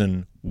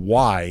reason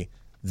why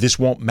this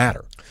won't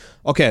matter.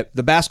 Okay,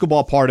 the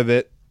basketball part of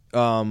it,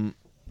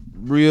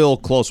 real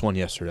close one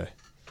yesterday.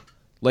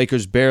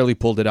 Lakers barely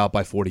pulled it out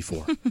by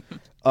 44.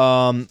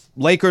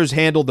 Lakers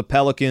handled the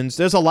Pelicans.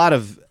 There's a lot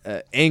of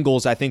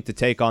angles, I think, to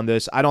take on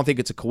this. I don't think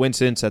it's a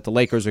coincidence that the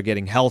Lakers are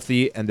getting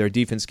healthy and their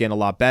defense getting a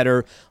lot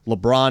better.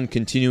 LeBron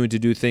continuing to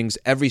do things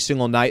every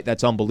single night.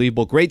 That's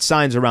unbelievable. Great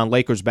signs around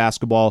Lakers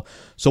basketball.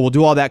 So we'll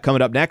do all that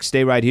coming up next.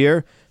 Stay right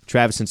here.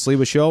 Travis and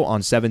Sliwa Show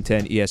on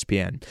 710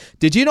 ESPN.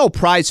 Did you know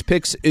Prize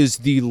Picks is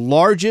the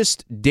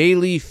largest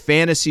daily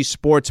fantasy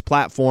sports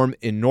platform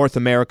in North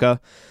America?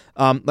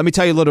 Let me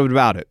tell you a little bit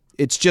about it.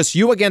 It's just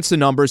you against the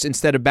numbers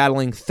instead of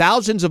battling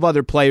thousands of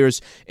other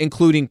players,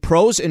 including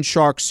pros and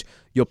sharks.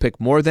 You'll pick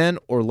more than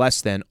or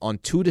less than on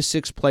 2 to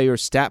 6 player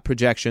stat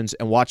projections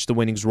and watch the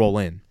winnings roll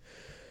in.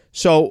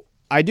 So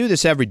I do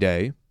this every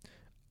day.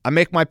 I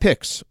make my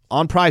picks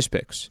on Prize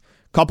Picks.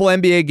 Couple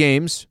NBA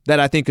games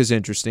that I think is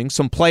interesting.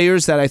 Some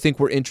players that I think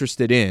we're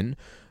interested in.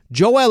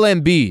 Joel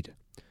Embiid,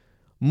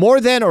 more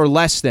than or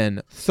less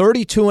than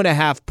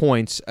 32.5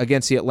 points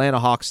against the Atlanta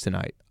Hawks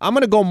tonight. I'm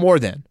going to go more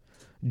than.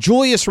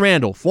 Julius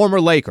Randle,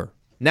 former Laker,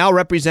 now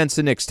represents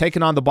the Knicks,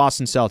 taking on the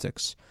Boston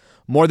Celtics.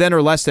 More than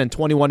or less than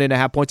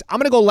 21.5 points. I'm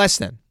going to go less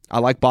than. I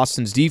like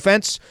Boston's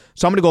defense,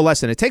 so I'm going to go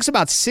less than. It takes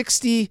about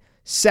 60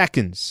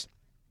 seconds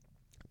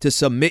to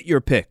submit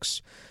your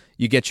picks.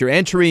 You get your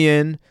entry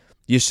in,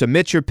 you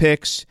submit your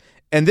picks,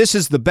 and this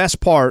is the best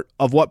part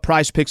of what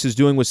Prize Picks is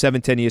doing with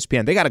 710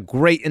 ESPN. They got a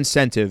great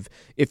incentive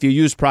if you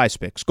use Prize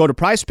Picks. Go to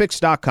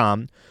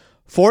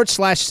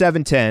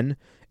prizepicks.com/710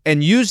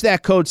 and use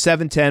that code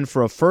 710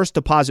 for a first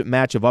deposit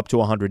match of up to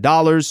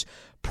 $100.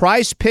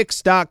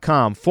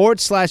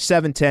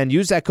 prizepicks.com/710.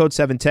 Use that code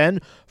 710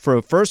 for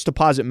a first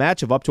deposit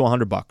match of up to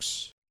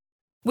 $100.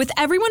 With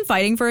everyone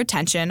fighting for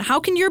attention, how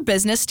can your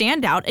business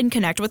stand out and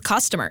connect with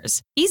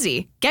customers?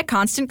 Easy. Get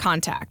Constant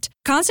Contact.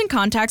 Constant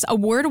Contact's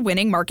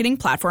award-winning marketing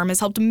platform has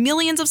helped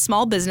millions of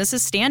small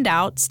businesses stand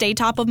out, stay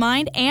top of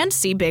mind, and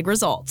see big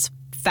results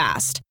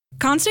fast.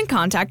 Constant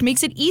Contact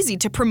makes it easy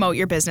to promote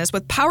your business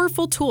with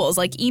powerful tools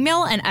like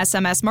email and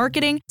SMS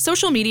marketing,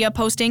 social media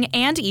posting,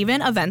 and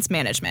even events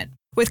management.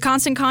 With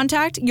Constant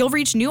Contact, you'll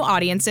reach new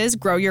audiences,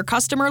 grow your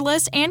customer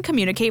list, and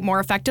communicate more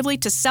effectively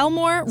to sell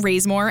more,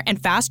 raise more,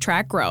 and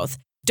fast-track growth.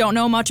 Don't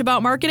know much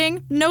about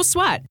marketing? No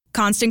sweat.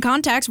 Constant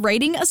Contact's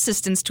writing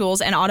assistance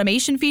tools and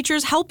automation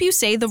features help you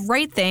say the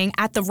right thing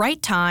at the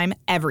right time,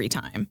 every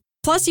time.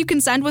 Plus, you can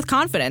send with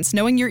confidence,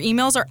 knowing your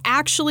emails are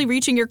actually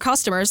reaching your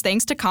customers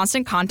thanks to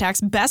Constant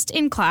Contact's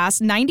best-in-class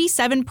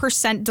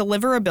 97%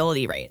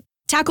 deliverability rate.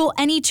 Tackle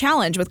any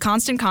challenge with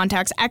Constant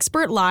Contact's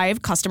expert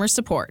live customer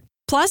support.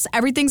 Plus,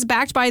 everything's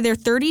backed by their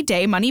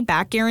 30-day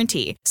money-back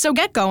guarantee. So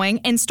get going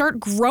and start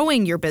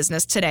growing your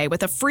business today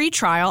with a free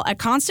trial at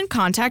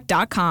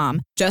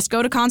ConstantContact.com. Just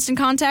go to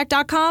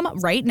ConstantContact.com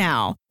right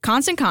now.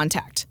 Constant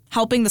Contact,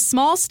 helping the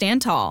small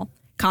stand tall.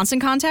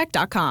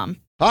 ConstantContact.com.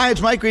 Hi,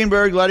 it's Mike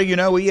Greenberg letting you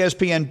know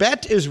ESPN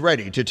Bet is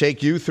ready to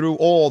take you through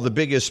all the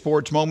biggest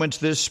sports moments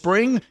this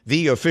spring.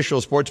 The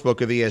official sportsbook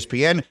of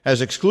ESPN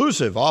has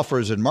exclusive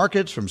offers and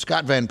markets from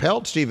Scott Van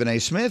Pelt, Stephen A.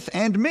 Smith,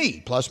 and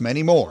me, plus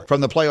many more. From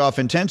the playoff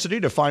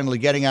intensity to finally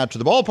getting out to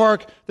the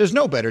ballpark, there's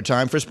no better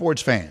time for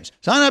sports fans.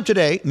 Sign up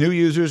today. New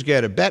users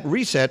get a bet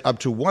reset up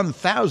to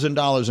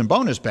 $1,000 in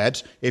bonus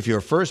bets if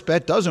your first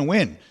bet doesn't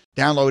win.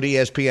 Download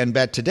ESPN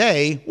Bet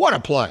today. What a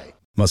play.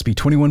 Must be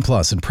 21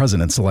 plus and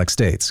present in select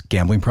states.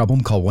 Gambling problem?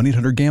 Call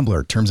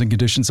 1-800-GAMBLER. Terms and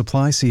conditions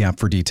apply. See app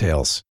for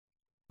details.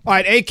 All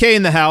right, AK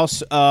in the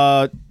house.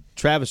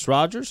 Travis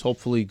Rogers,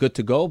 hopefully good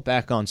to go.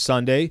 Back on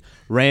Sunday.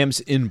 Rams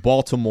in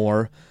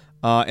Baltimore.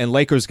 And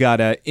Lakers got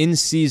an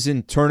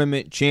in-season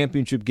tournament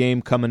championship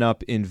game coming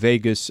up in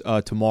Vegas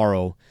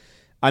tomorrow.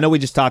 I know we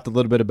just talked a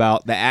little bit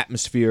about the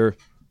atmosphere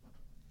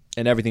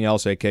and everything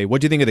else, AK.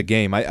 What do you think of the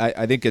game?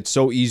 I think it's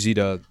so easy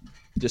to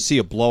just see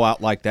a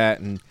blowout like that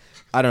and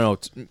I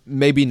don't know,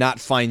 maybe not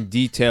find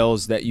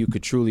details that you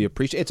could truly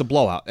appreciate. It's a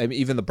blowout. I mean,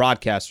 even the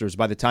broadcasters,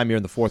 by the time you're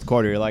in the fourth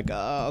quarter, you're like,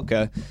 oh,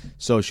 okay.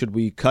 So should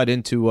we cut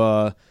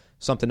into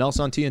something else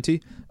on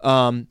TNT?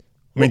 I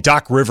mean,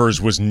 Doc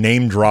Rivers was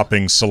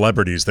name-dropping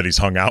celebrities that he's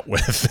hung out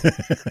with.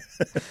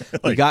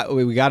 we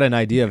got an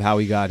idea of how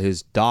he got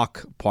his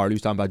Doc part. He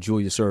was talking about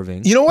Julius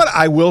Erving. You know what?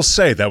 I will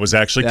say that was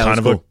actually kind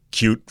of cool. A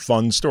cute,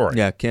 fun story.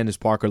 Yeah, Candace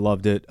Parker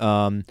loved it.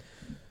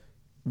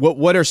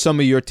 What are some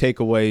of your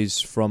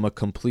takeaways from a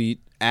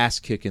complete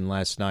ass-kicking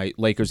last night?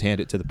 Lakers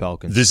hand it to the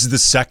Pelicans. This is the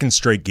second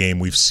straight game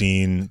we've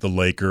seen the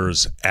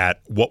Lakers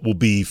at what will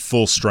be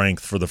full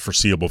strength for the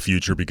foreseeable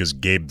future because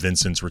Gabe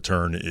Vincent's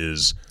return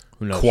is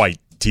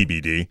quite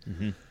TBD.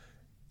 Mm-hmm.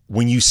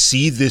 when you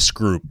see this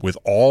group with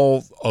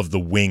all of the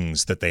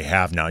wings that they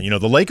have now,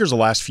 the Lakers the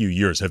last few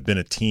years have been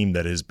a team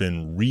that has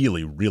been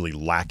really, really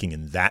lacking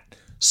in that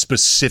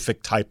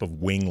specific type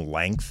of wing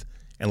length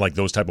and like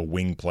those type of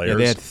wing players. Yeah,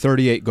 they had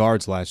 38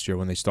 guards last year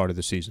when they started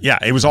the season. Yeah,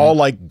 it was all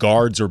like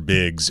guards or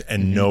bigs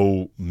and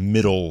no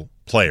middle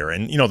player.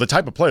 And, the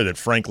type of player that,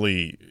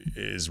 frankly,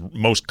 is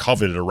most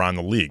coveted around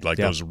the league, like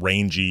those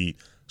rangy,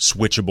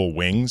 switchable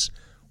wings.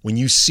 When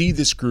you see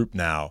this group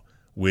now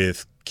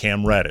with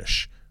Cam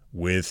Reddish,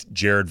 with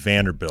Jared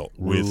Vanderbilt,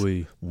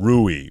 with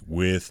Rui,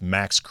 with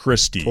Max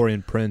Christie,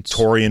 Taurean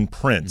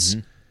Prince. Mm-hmm.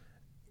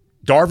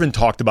 Darvin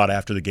talked about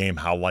after the game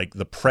how like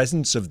the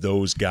presence of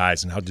those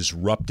guys and how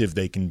disruptive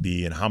they can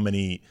be and how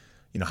many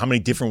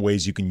different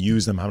ways you can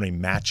use them, how many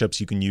matchups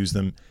you can use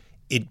them.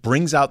 It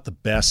brings out the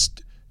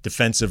best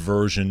defensive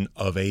version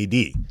of AD.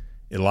 It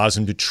allows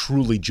him to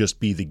truly just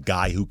be the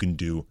guy who can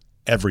do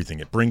everything.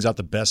 It brings out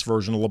the best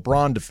version of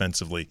LeBron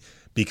defensively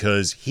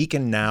because he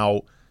can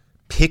now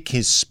pick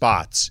his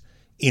spots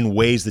in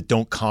ways that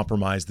don't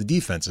compromise the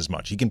defense as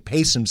much. He can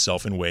pace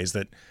himself in ways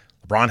that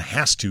LeBron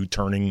has to,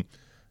 turning,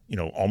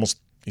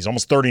 he's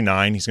almost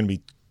 39. He's going to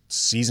be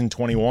season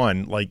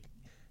 21. Like,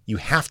 you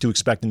have to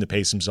expect him to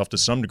pace himself to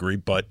some degree,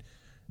 but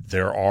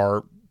there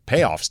are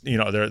payoffs.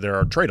 There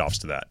are trade-offs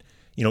to that.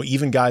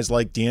 Even guys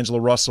like D'Angelo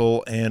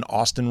Russell and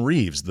Austin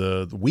Reeves,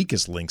 the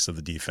weakest links of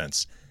the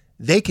defense,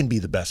 they can be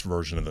the best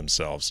version of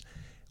themselves.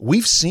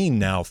 We've seen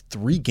now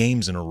 3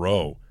 games in a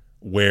row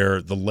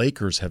where the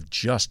Lakers have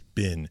just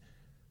been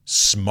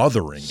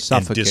smothering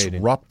and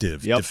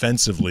disruptive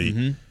defensively.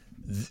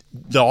 Mm-hmm.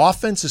 The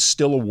offense is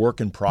still a work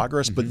in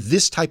progress, but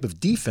this type of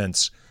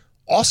defense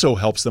also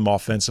helps them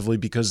offensively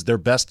because they're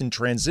best in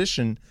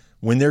transition.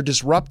 When they're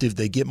disruptive,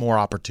 they get more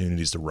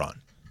opportunities to run.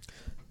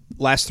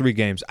 Last 3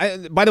 games.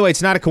 By the way,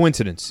 it's not a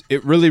coincidence.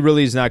 It really,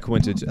 really is not a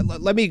coincidence.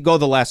 Let me go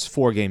the last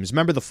 4 games.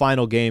 Remember the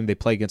final game they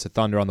play against the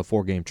Thunder on the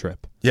 4-game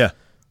trip? Yeah.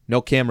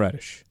 No Cam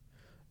Reddish.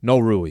 No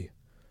Rui.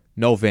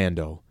 No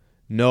Vando.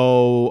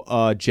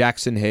 No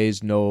Jackson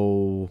Hayes.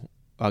 No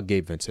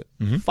Gabe Vincent.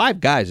 5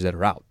 guys that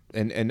are out.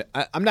 And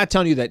I'm not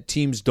telling you that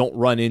teams don't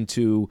run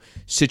into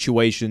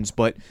situations,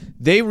 but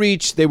they were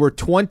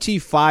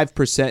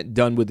 25%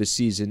 done with the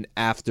season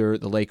after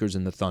the Lakers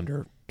and the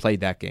Thunder played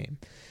that game.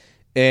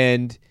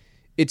 And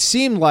it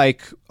seemed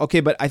like, okay,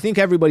 but I think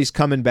everybody's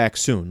coming back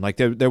soon. Like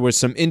there was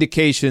some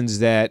indications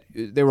that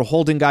they were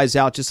holding guys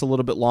out just a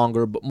little bit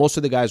longer, but most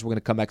of the guys were going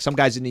to come back. Some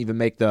guys didn't even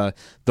make the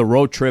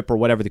road trip or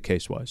whatever the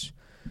case was.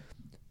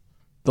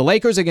 The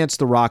Lakers against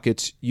the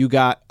Rockets, you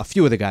got a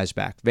few of the guys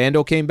back.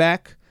 Vando came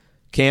back,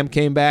 Cam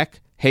came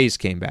back, Hayes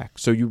came back.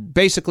 So you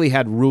basically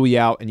had Rui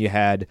out and you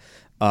had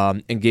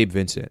and Gabe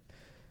Vincent.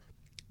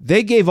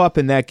 They gave up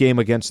in that game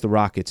against the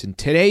Rockets. In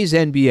today's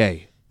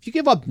NBA, if you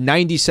give up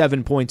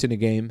 97 points in a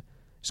game,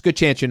 it's a good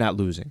chance you're not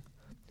losing.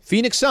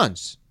 Phoenix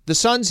Suns. The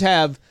Suns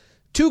have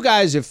 2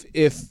 guys.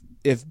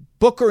 If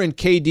Booker and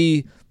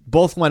KD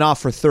both went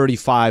off for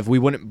 35, we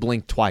wouldn't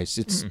blink twice.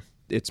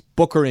 It's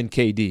Booker and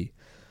KD.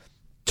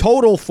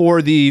 Total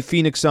for the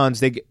Phoenix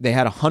Suns, they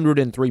had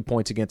 103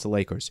 points against the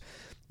Lakers.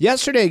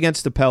 Yesterday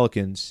against the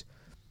Pelicans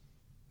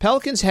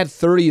had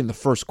 30 in the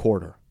first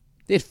quarter.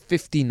 They had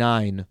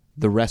 59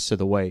 the rest of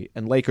the way.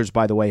 And Lakers,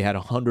 by the way, had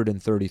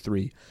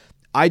 133.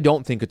 I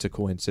don't think it's a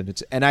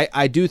coincidence. And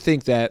I do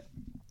think that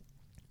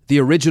the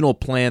original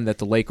plan that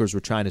the Lakers were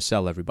trying to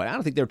sell everybody, I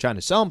don't think they were trying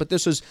to sell them, but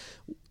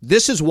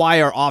this is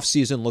why our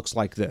offseason looks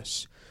like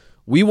this.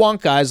 We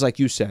want guys, like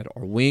you said,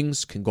 our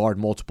wings can guard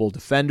multiple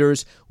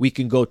defenders. We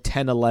can go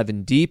 10,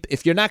 11 deep.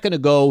 If you're not going to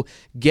go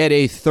get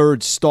a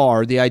third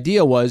star, the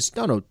idea was,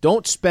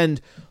 don't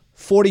spend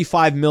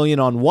 $45 million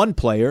on one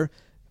player.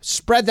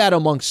 Spread that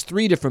amongst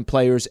 3 different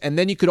players, and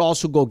then you could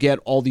also go get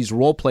all these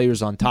role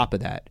players on top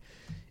of that.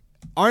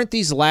 Aren't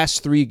these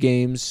last 3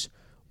 games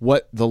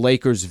what the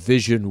Lakers'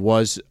 vision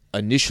was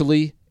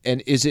initially?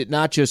 And is it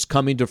not just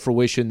coming to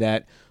fruition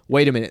that,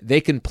 wait a minute,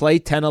 they can play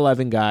 10,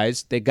 11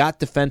 guys, they got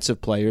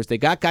defensive players, they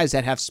got guys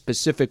that have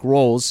specific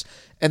roles,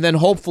 and then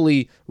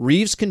hopefully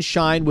Reeves can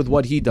shine with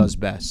what he does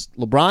best.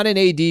 LeBron and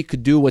AD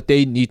could do what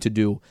they need to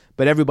do,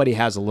 but everybody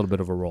has a little bit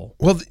of a role.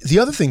 Well, the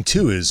other thing,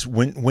 too, is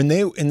when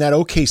they, in that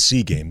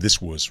OKC game,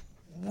 this was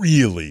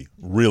really,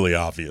 really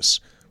obvious.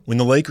 When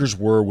the Lakers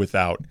were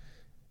without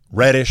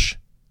Reddish,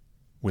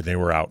 when they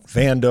were out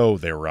Vando,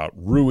 they were out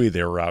Rui,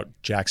 they were out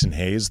Jackson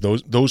Hayes,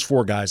 those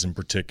 4 guys in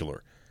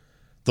particular,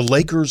 the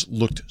Lakers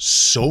looked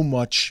so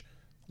much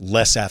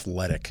less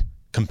athletic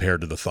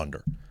compared to the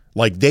Thunder.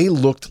 Like they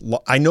looked,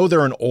 I know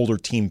they're an older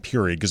team,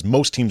 period, because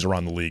most teams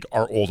around the league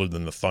are older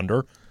than the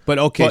Thunder. But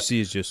OKC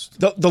is just...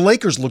 The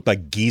Lakers looked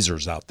like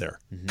geezers out there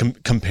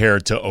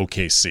compared to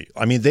OKC.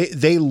 I mean,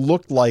 they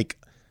looked like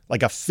a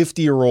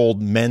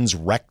 50-year-old men's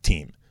rec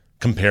team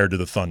compared to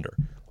the Thunder.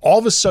 All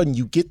of a sudden,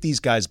 you get these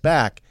guys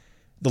back,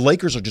 the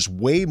Lakers are just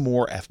way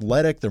more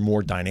athletic. They're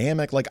more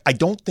dynamic. Like, I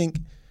don't think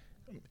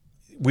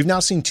we've now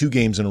seen 2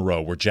 games in a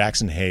row where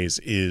Jackson Hayes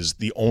is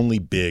the only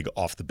big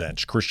off the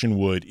bench. Christian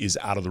Wood is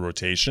out of the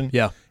rotation.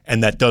 Yeah.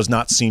 And that does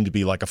not seem to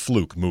be like a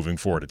fluke moving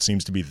forward. It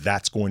seems to be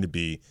that's going to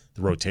be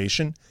the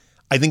rotation.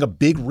 I think a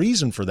big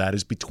reason for that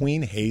is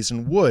between Hayes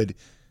and Wood.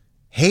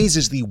 Hayes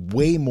is the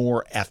way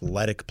more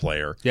athletic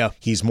player. Yeah.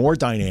 He's more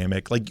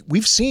dynamic. Like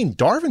we've seen,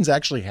 Darvin's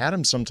actually had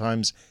him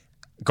sometimes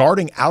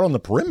guarding out on the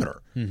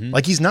perimeter. Mm-hmm.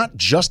 Like he's not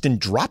just in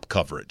drop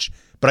coverage.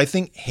 But I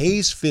think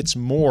Hayes fits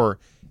more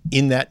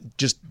in that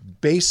just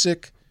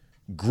basic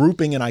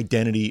grouping and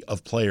identity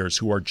of players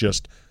who are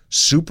just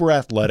super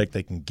athletic.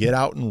 They can get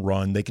out and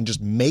run. They can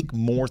just make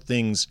more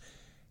things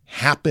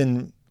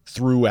happen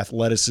through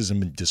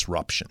athleticism and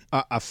disruption.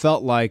 I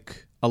felt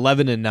like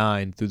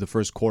 11-9 through the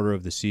first quarter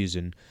of the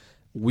season.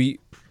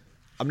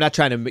 I'm not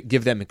trying to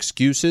give them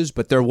excuses,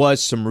 but there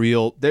was some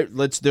real.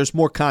 There's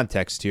more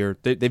context here.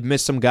 They've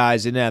missed some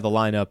guys in the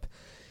lineup.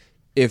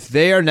 If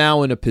they are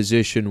now in a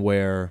position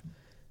where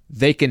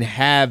they can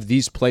have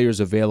these players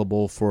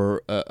available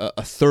for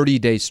a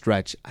 30-day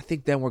stretch, I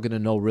think then we're going to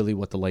know really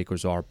what the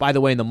Lakers are. By the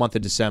way, in the month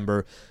of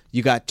December,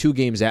 you got 2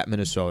 games at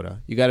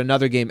Minnesota. You got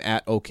another game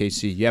at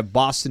OKC. You have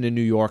Boston and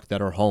New York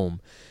that are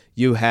home.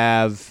 You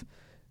have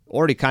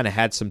already kind of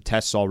had some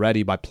tests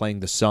already by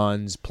playing the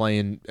Suns,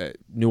 playing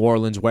New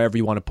Orleans, wherever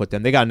you want to put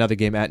them. They got another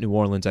game at New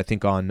Orleans, I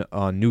think, on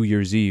New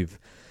Year's Eve.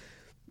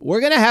 We're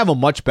going to have a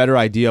much better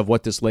idea of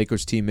what this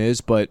Lakers team is,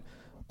 but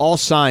all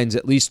signs,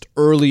 at least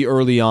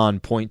early on,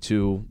 point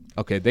to,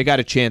 okay, they got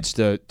a chance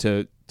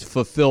to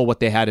fulfill what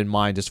they had in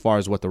mind as far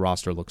as what the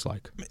roster looks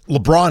like.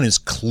 LeBron is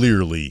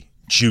clearly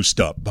juiced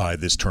up by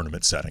this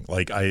tournament setting.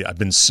 Like I've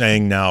been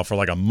saying now for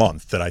like a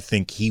month that I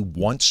think he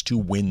wants to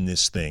win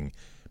this thing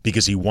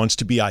because he wants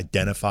to be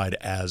identified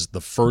as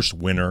the first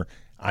winner,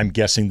 I'm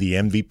guessing the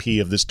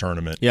MVP of this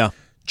tournament. Yeah.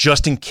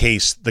 Just in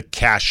case the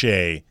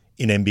cachet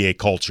in NBA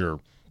culture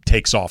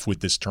takes off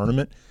with this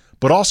tournament.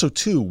 But also,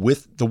 too,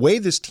 with the way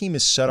this team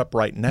is set up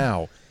right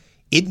now,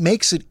 it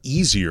makes it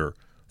easier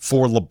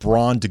for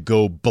LeBron to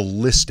go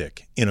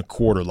ballistic in a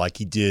quarter like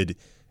he did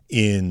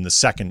in the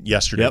second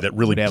yesterday that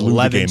really blew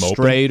the game open.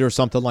 Straight or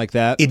something like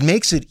that. It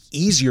makes it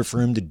easier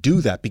for him to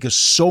do that because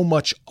so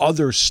much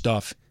other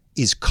stuff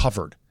is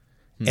covered.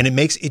 And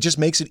it just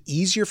makes it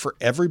easier for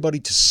everybody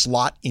to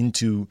slot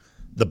into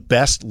the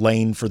best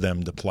lane for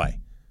them to play.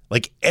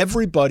 Like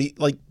everybody,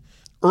 like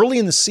early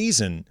in the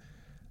season,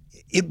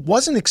 it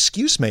wasn't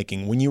excuse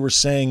making when you were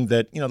saying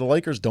that, the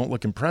Lakers don't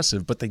look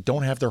impressive, but they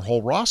don't have their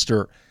whole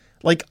roster.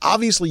 Like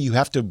obviously you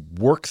have to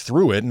work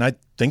through it. And I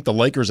think the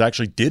Lakers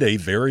actually did a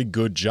very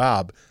good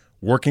job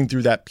working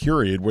through that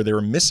period where they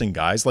were missing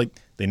guys. Like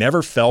they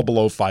never fell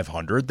below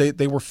 500.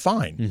 They were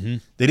fine. Mm-hmm.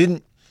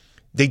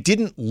 They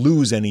didn't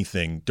lose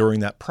anything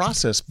during that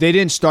process. They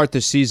didn't start the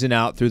season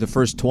out through the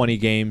first 20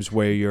 games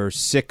where you're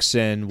 6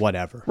 and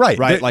whatever.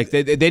 Right. Like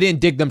they didn't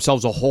dig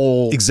themselves a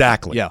hole.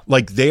 Exactly. Yeah.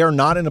 Like they are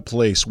not in a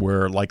place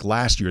where, like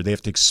last year, they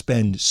have to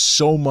expend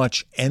so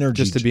much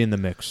energy just to be in the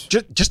mix.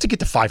 Just to get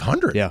to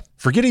 500. Yeah.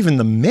 Forget even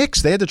the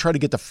mix. They had to try to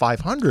get to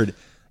 500.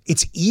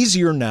 It's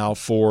easier now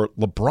for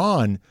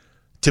LeBron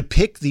to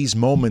pick these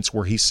moments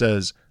where he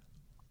says,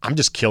 I'm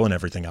just killing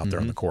everything out there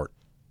on the court.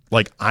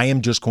 Like, I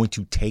am just going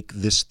to take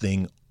this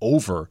thing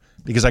over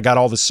because I got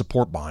all this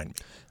support behind me.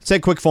 Let's take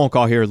a quick phone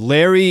call here.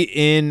 Larry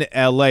in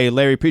L.A.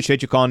 Larry,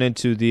 appreciate you calling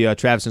into the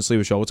Travis and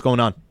Sleever Show. What's going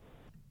on?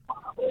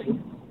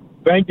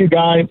 Thank you,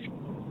 guys.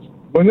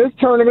 When this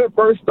tournament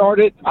first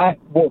started,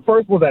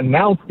 first was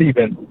announced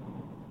even,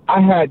 I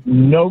had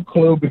no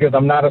clue because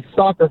I'm not a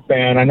soccer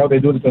fan. I know they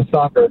do this in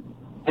soccer.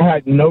 I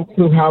had no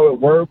clue how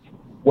it worked,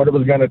 what it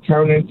was going to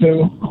turn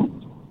into.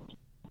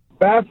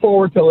 Fast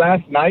forward to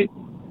last night.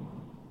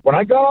 When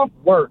I got off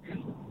work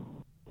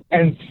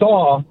and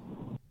saw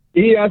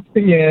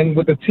ESPN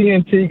with the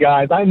TNT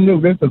guys, I knew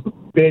this is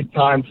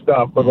big-time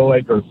stuff for the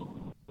Lakers.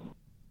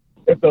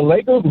 If the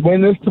Lakers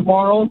win this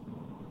tomorrow,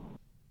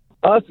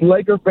 us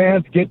Laker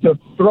fans get to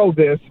throw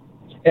this,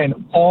 and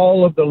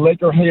all of the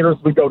Laker haters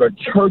we go to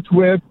church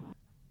with,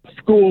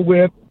 school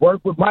with,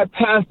 work with. My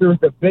pastor is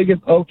the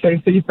biggest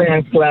OKC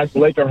fan /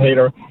 Laker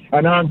hater,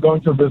 and I'm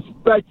going to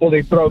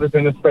respectfully throw this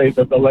in his face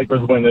if the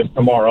Lakers win this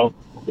tomorrow.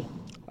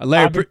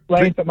 Larry, I've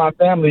explained to my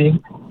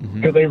family,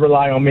 because they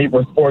rely on me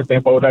for sports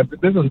info, that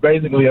this is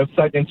basically a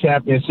second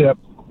championship,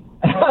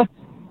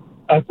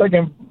 a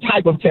second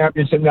type of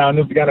championship now, and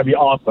this is going to be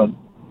awesome.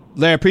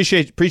 Larry,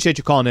 appreciate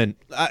you calling in.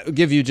 I'll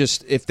give you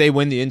just, if they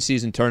win the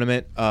in-season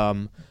tournament,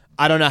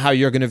 I don't know how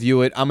you're going to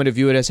view it. I'm going to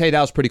view it as, hey,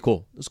 that was pretty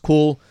cool. It was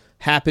cool.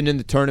 Happened in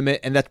the tournament,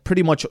 and that's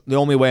pretty much the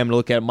only way I'm going to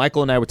look at it.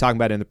 Michael and I were talking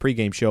about it in the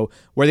pregame show.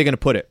 Where are they going to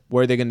put it?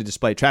 Where are they going to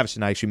display it? Travis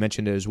and I actually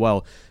mentioned it as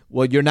well.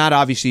 Well, you're not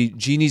obviously,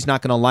 Jeannie's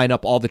not going to line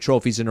up all the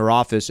trophies in her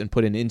office and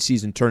put an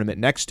in-season tournament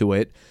next to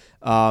it.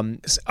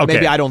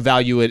 Maybe I don't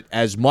value it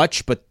as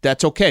much, but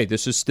that's okay.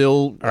 This is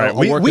still a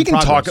work in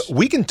progress.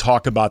 We can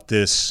talk about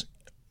this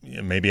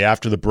maybe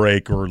after the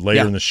break or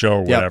later in the show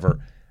or whatever.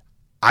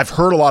 I've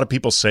heard a lot of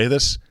people say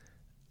this.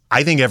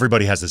 I think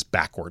everybody has this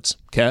backwards.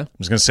 Okay. I'm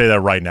just going to say that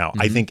right now.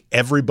 I think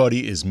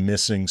everybody is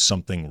missing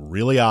something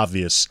really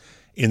obvious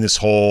in this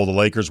whole, the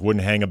Lakers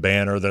wouldn't hang a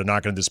banner, they're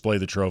not going to display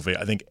the trophy.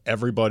 I think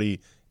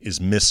everybody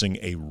is missing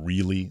a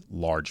really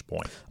large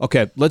point.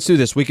 Okay, let's do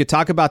this. We could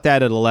talk about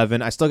that at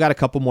 11. I still got a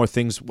couple more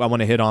things I want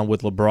to hit on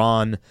with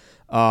LeBron.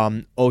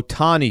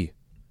 Ohtani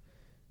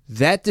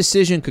That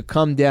decision could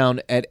come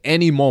down at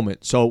any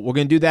moment. So we're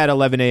going to do that at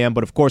 11 a.m.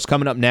 But, of course,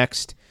 coming up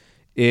next,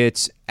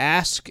 it's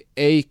Ask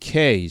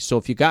AK. So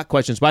if you got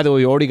questions, by the way,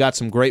 we already got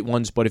some great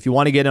ones. But if you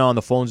want to get in on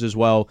the phones as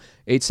well,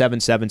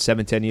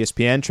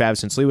 877-710-ESPN,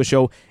 Travis and Sliwa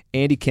Show,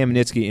 Andy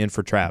Kamenetsky in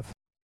for Trav.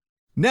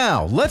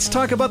 Now, let's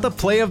talk about the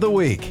play of the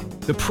week.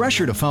 The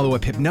pressure to follow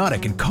up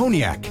Hypnotic and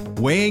Cognac,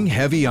 weighing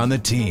heavy on the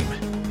team.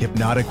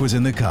 Hypnotic was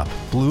in the cup,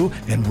 blue,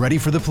 and ready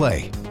for the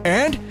play.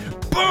 And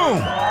boom!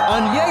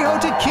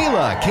 Añejo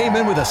Tequila came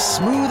in with a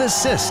smooth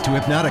assist to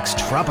Hypnotic's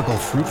tropical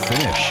fruit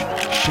finish.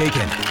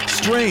 Shaken,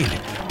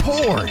 strained,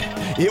 poured.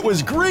 It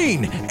was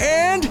green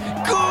and good!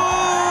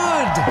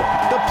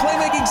 The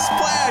playmaking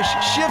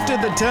splash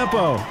shifted the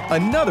tempo.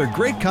 Another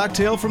great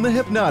cocktail from the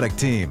Hypnotic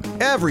team.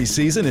 Every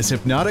season is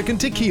Hypnotic and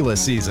Tequila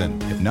season.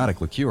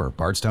 Hypnotic Liqueur,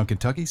 Bardstown,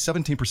 Kentucky,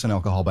 17%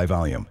 alcohol by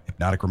volume.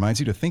 Hypnotic reminds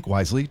you to think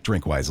wisely,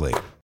 drink wisely.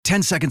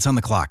 10 seconds on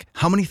the clock.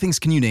 How many things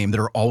can you name that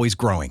are always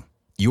growing?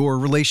 Your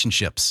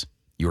relationships,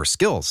 your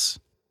skills,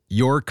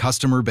 your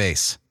customer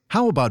base.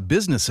 How about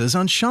businesses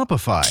on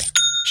Shopify?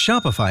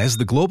 Shopify is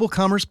the global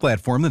commerce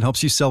platform that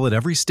helps you sell at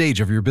every stage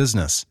of your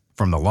business.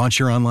 From the launch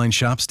your online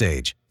shop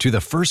stage, to the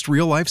first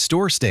real-life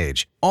store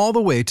stage, all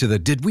the way to the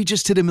did we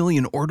just hit a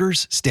million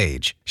orders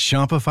stage.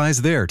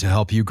 Shopify's there to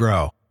help you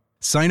grow.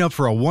 Sign up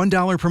for a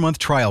 $1 per month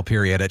trial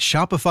period at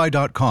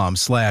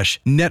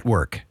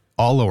shopify.com/network,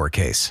 all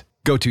lowercase.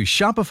 Go to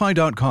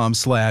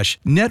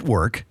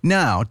shopify.com/network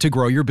now to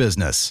grow your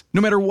business, no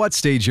matter what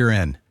stage you're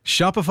in.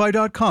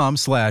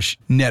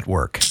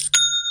 Shopify.com/network.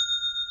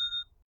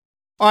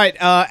 All right,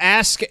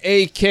 Ask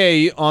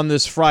AK on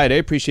this Friday.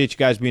 Appreciate you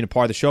guys being a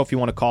part of the show. If you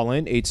want to call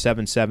in,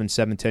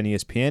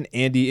 877-710-ESPN.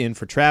 Andy in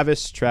for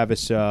Travis.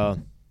 Travis smoked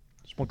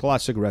a lot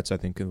of cigarettes, I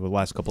think, in the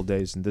last couple of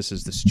days, and this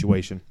is the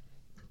situation.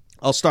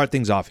 I'll start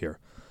things off here.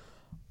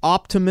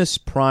 Optimus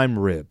Prime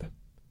Rib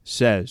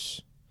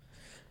says,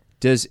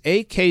 does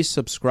AK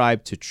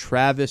subscribe to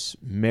Travis'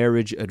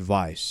 marriage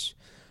advice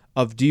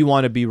of do you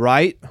want to be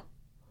right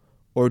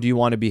or do you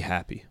want to be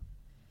happy?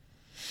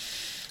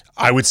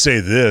 I would say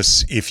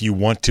this, if you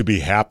want to be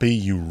happy,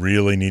 you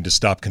really need to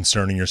stop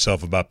concerning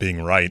yourself about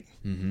being right.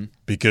 Mm-hmm.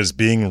 Because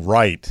being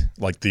right,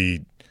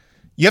 you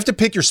have to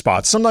pick your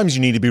spots. Sometimes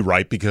you need to be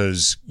right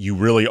because you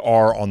really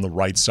are on the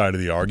right side of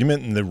the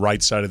argument, and the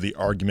right side of the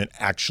argument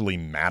actually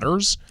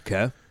matters.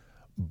 Okay.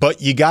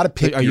 But you got to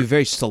pick. Are you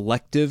very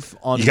selective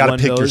on? You got to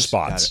pick your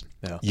spots.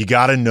 Yeah. You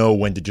got to know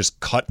when to just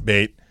cut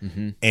bait,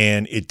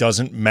 and it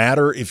doesn't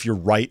matter if you're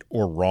right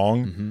or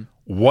wrong. Mm-hmm.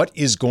 What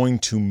is going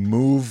to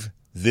move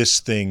this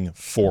thing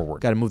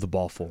forward? Got to move the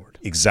ball forward.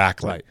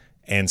 Exactly. Right.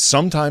 And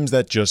sometimes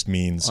that just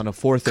means on a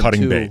 4th and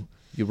cutting 2, bait.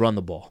 You run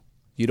the ball.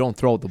 You don't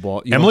throw the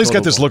ball. Emily's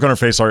got this look on her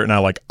face right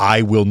now like,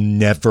 I will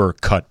never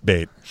cut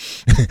bait.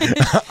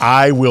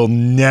 I will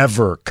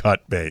never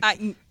cut bait.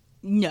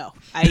 No,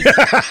 and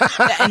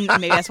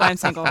maybe that's why I'm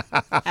single.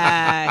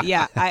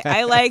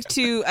 I like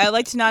to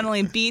not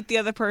only beat the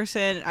other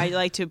person, I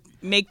like to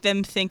make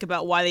them think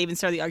about why they even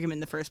started the argument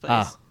in the first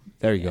place.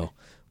 There you go.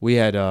 We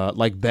had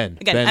like Ben.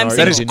 Again, Ben, I'm our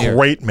that is single.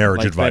 great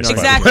marriage advice.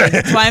 Exactly.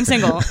 That's why I'm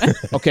single.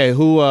 Okay,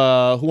 who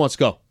wants to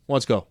go?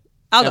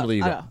 I'll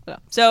Emily, go.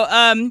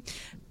 So,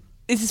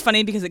 this is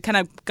funny because it kind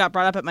of got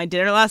brought up at my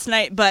dinner last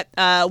night, but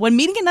when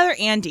meeting another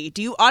Andy,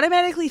 do you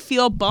automatically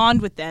feel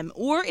bond with them,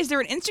 or is there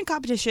an instant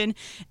competition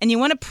and you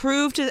want to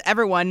prove to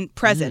everyone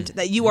present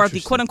that you are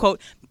the quote-unquote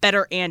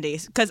better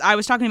Andys? Because I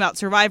was talking about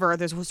Survivor.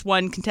 There's this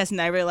one contestant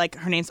that I really like.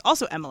 Her name's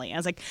also Emily. I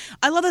was like,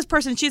 I love this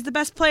person. She's the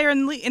best player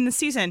in the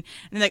season. And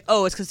they're like,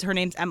 oh, it's because her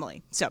name's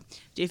Emily. So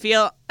do you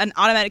feel an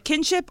automatic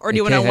kinship, or do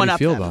you want to one-up them? How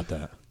do you feel about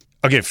that?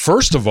 Okay,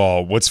 first of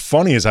all, what's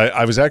funny is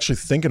I was actually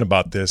thinking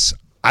about this.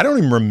 I don't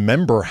even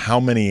remember how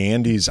many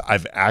Andys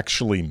I've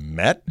actually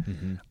met.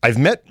 Mm-hmm. I've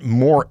met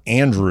more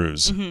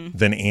Andrews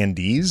than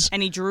Andys.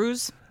 Any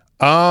Drews?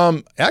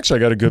 Actually, I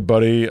got a good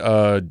buddy,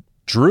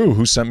 Drew,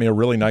 who sent me a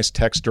really nice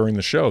text during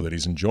the show that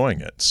he's enjoying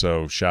it.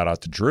 So shout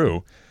out to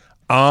Drew.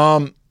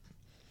 I'm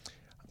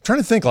trying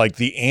to think, like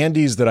the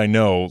Andys that I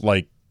know,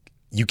 like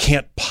you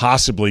can't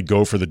possibly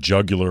go for the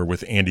jugular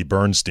with Andy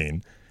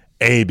Bernstein.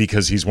 A,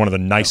 because he's one of the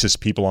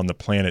nicest people on the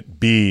planet.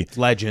 B,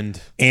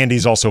 legend.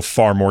 Andy's also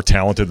far more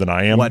talented than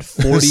I am.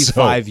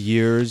 45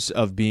 years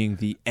of being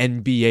the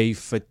NBA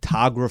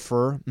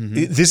photographer?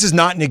 Mm-hmm. This is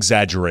not an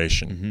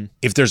exaggeration. Mm-hmm.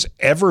 If there's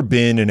ever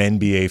been an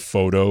NBA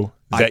photo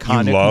that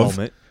iconic you love,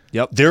 moment.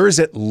 Yep. There is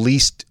at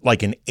least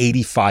like an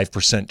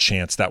 85%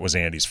 chance that was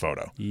Andy's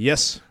photo.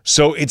 Yes.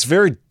 So it's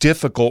very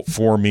difficult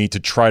for me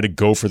to try to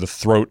go for the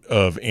throat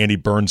of Andy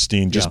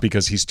Bernstein just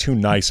because he's too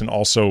nice, and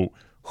also,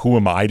 who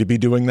am I to be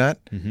doing that?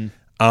 Mm-hmm.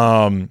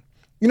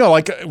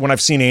 Like when I've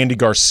seen Andy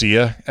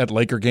Garcia at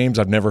Laker games,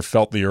 I've never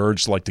felt the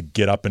urge to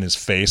get up in his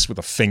face with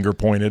a finger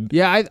pointed.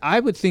 Yeah, I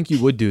would think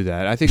you would do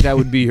that. I think that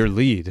would be your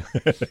lead.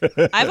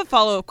 I have a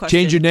follow-up question.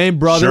 Change your name,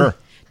 brother. Sure.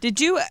 Did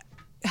you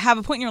have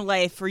a point in your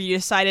life where you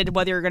decided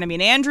whether you're going to be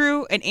an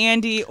Andrew, an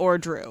Andy, or a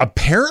Drew?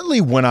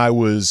 Apparently, when I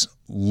was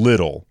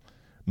little,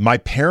 my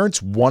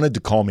parents wanted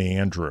to call me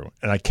Andrew,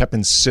 and I kept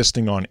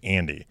insisting on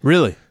Andy.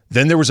 Really?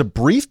 Then there was a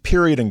brief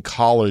period in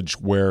college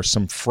where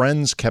some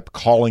friends kept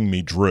calling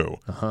me Drew.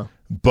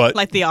 But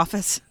like The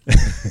Office.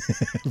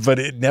 but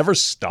it never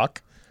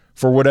stuck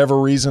for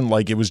whatever reason.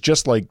 Like it was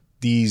just like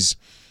these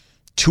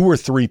 2 or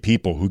 3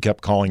 people who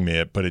kept calling me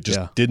it, but it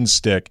just didn't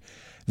stick.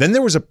 Then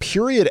there was a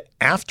period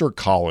after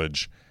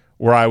college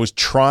where I was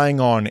trying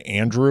on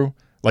Andrew,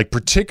 like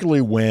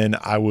particularly when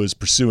I was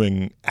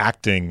pursuing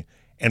acting.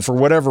 And for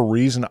whatever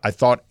reason, I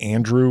thought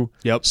Andrew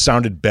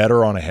sounded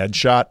better on a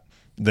headshot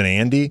than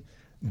Andy,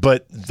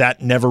 but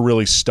that never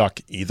really stuck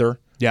either.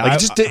 Yeah,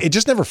 like it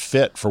just never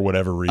fit for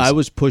whatever reason. I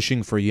was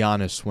pushing for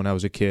Giannis when I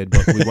was a kid,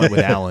 but we went with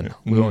Alan.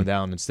 We went with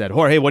Alan instead.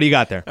 Jorge, what do you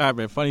got there? All right,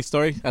 man. Funny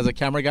story. As a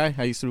camera guy,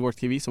 I used to work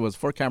TV, so it was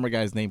 4 camera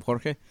guys named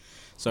Jorge.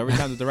 So every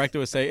time the director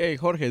would say, "Hey,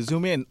 Jorge,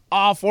 zoom in,"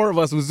 all 4 of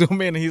us would zoom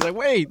in, and he's like,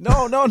 "Wait,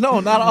 no, not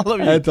all of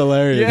you." That's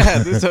hilarious.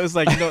 Yeah, so it's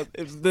like,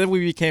 then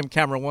we became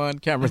camera 1,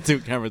 camera 2,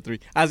 camera 3,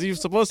 as you were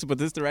supposed to. But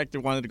this director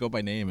wanted to go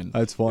by name, and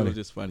that's funny. It was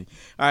just funny.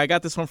 All right, I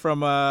got this one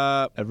from.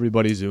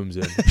 Everybody zooms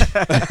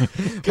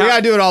in. We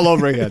gotta do it all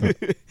over again.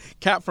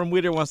 Cat from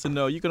Wheeler wants to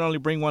know: you can only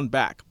bring one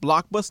back.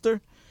 Blockbuster,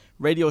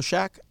 Radio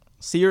Shack,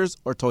 Sears,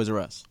 or Toys R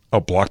Us?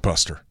 Oh,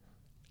 Blockbuster.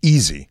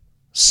 Easy.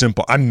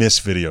 Simple. I miss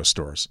video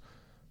stores.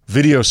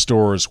 Video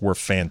stores were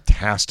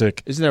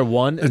fantastic. Isn't there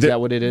one? Is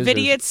that what it is?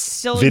 Vidiot's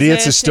still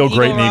Vidiot's is still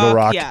great in Eagle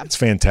Rock. Yeah. It's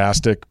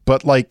fantastic.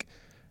 But like,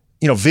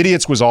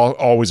 Vidiot's was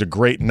always a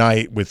great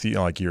night with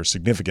like your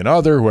significant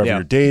other, whoever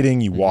you're dating.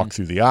 You walk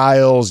through the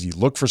aisles, you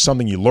look for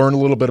something, you learn a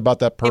little bit about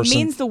that person. It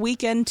means the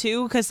weekend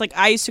too, because like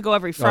I used to go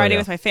every Friday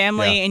with my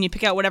family, and you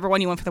pick out whatever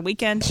one you want for the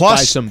weekend.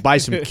 Plus, buy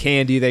some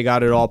candy. They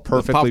got it all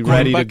perfectly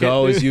ready to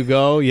go as you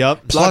go.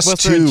 Yep. Plus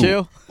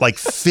two, like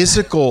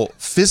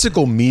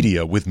physical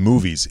media with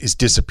movies is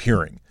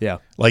disappearing. Yeah.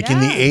 Like in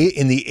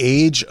the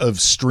age of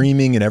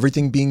streaming and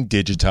everything being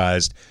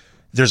digitized,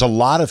 there's a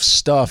lot of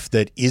stuff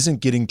that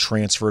isn't getting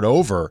transferred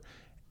over.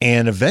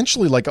 And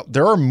eventually, like,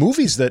 there are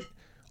movies that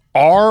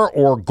are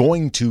or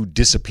going to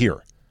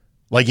disappear.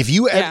 Like,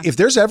 if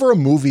there's ever a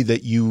movie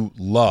that you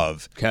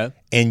love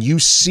and you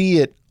see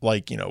it,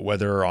 like,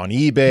 whether on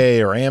eBay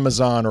or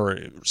Amazon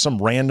or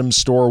some random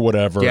store or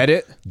whatever. Get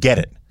it.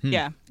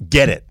 Yeah.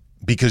 Get it.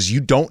 Because you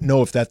don't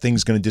know if that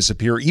thing's going to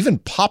disappear. Even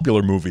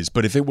popular movies.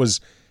 But if it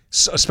was,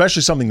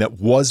 especially something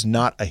that was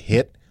not a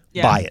hit,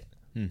 buy it.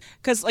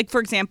 Because, like, for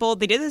example,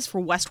 they did this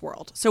for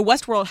Westworld. So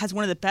Westworld has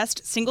one of the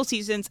best single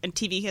seasons in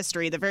TV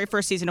history. The very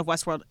first season of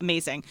Westworld,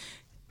 amazing.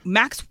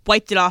 Max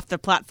wiped it off the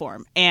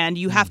platform, and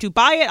you have to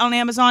buy it on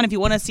Amazon if you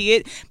want to see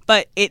it,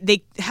 but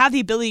they have the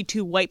ability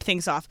to wipe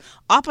things off.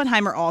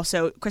 Oppenheimer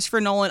also,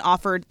 Christopher Nolan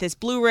offered this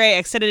Blu-ray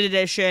extended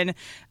edition,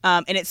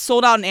 and it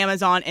sold out on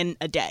Amazon in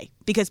a day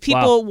because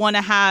people want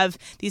to have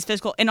these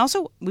physical. And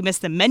also, we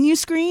missed the menu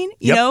screen.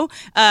 You know,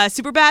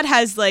 Superbad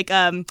has like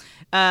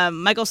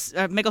Michael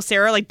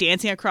Cera like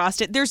dancing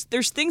across it.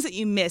 There's things that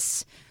you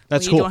miss.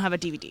 That's when you cool. don't have a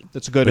DVD.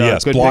 That's a good.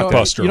 Yes, good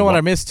Blockbuster. You know what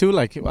I miss too?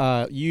 Like you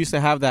used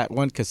to have that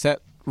one cassette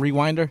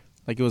rewinder.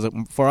 Like it was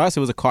for us, it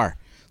was a car.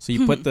 So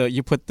you put the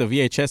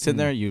VHS in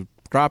there, you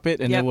drop it,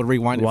 and it would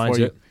rewind it for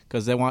you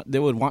because they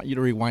would want you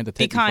to rewind the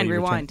tape. Be kind,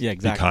 rewind. Yeah,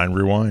 exactly. Be kind,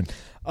 rewind.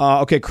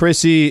 Okay,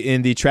 Chrissy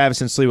in the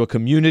Travis and Sliwa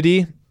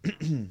community.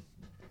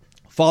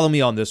 Follow me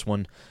on this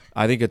one.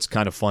 I think it's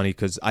kind of funny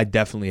because I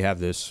definitely have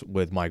this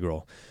with my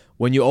girl.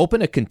 When you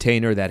open a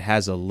container that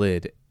has a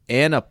lid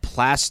and a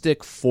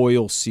plastic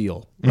foil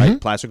seal,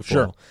 right? Plastic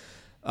foil.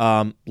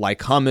 Like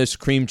hummus,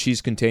 cream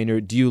cheese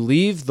container, do you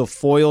leave the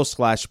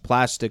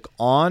foil/plastic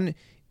on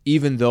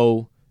even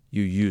though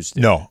you used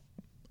it? No.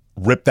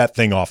 Rip that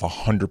thing off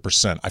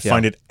 100%. I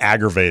find it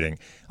aggravating.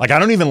 Like, I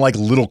don't even like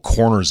little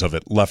corners of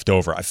it left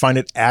over. I find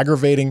it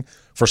aggravating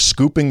for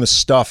scooping the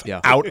stuff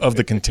out of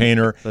the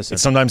container. It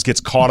sometimes gets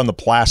caught on the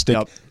plastic.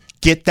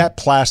 Get that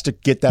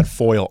plastic, get that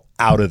foil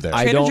out of there.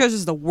 Trader Joe's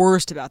is the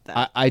worst about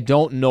that. I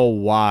don't know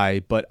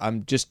why, but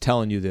I'm just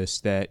telling you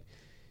this, that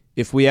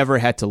if we ever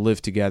had to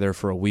live together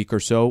for a week or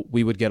so,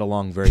 we would get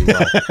along very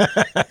well.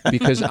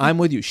 Because I'm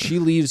with you. She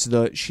leaves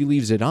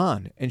it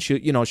on, and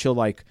she'll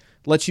like,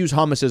 let's use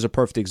hummus as a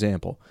perfect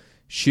example.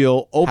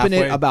 She'll open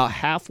it about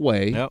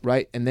halfway,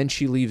 right, and then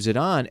she leaves it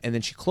on, and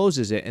then she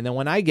closes it, and then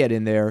when I get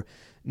in there,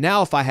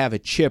 now if I have a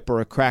chip or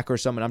a crack or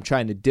something, I'm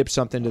trying to dip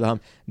something to the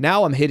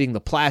now I'm hitting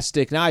the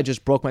plastic. Now I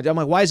just broke I'm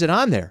like, why is it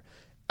on there?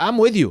 I'm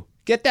with you.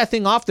 Get that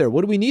thing off there.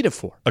 What do we need it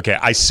for? Okay,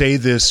 I say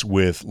this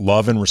with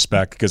love and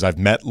respect because I've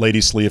met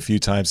Lady Slee a few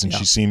times and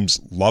she seems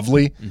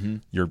lovely.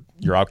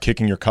 You're out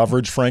kicking your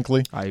coverage,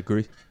 frankly. I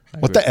agree.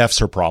 What the F's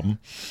her problem?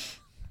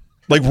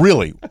 Like,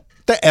 really?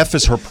 The F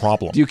is her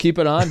problem. Do you keep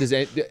it on?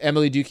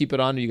 Emily, do you keep it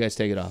on or do you guys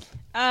take it off?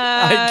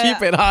 I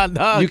keep it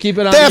on. You keep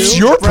it on? That's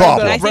your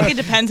problem. I think it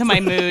depends on my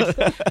mood. It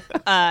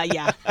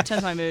depends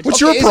on my mood.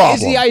 What's your problem?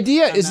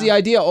 Is the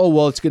idea, oh,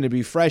 well, it's going to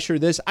be fresh or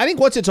this? I think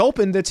once it's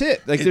open, that's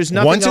it. Like, there's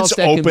nothing once else it's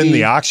that open, can be,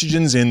 the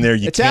oxygen's in there.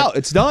 It's out.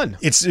 It's done.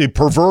 It's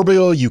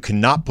proverbial. You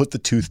cannot put the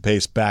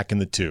toothpaste back in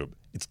the tube.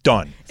 It's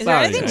done. Is there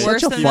anything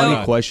worse such a than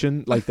funny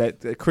question like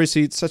that,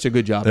 Chrissy? It's such a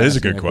good job. That is a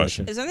good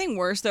question. Is there anything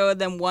worse though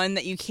than one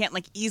that you can't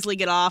like easily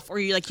get off, or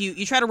you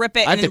try to rip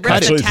it I and have then to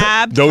rip cut the it.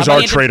 tab? Those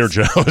are Trader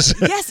Joe's.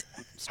 Yes.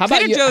 How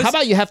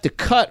about you have to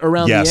cut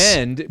around Yes. the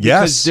end because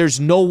Yes. there's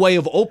no way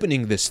of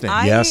opening this thing.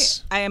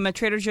 Yes. I am a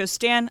Trader Joe's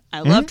stan. I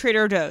love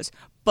Trader Joe's.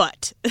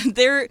 But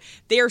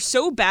they are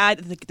so bad,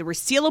 the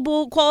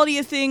resealable quality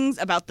of things,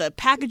 about the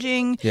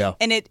packaging,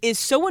 and it is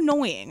so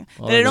annoying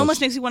that it almost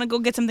makes you want to go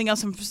get something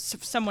else from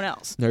someone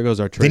else. There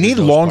goes our Trader They need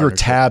Joe's longer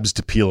partnership. tabs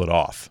to peel it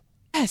off.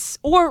 Yes,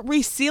 or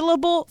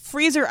resealable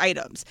freezer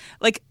items.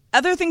 Like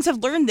other things have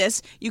learned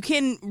this. You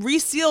can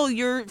reseal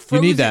your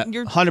frozen, You need that,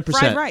 your 100%.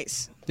 fried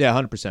rice. Yeah,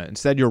 100%.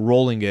 Instead, you're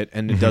rolling it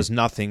and it does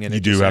nothing, and You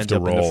it do just have ends to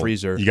up in roll. the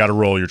freezer. You got to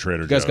roll your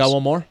Trader You guys Joe's. got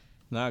one more?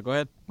 No, go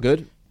ahead.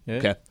 Good? Yeah.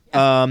 Okay.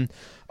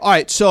 All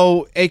right,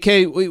 so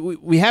AK,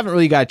 we haven't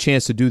really got a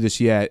chance to do this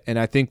yet, and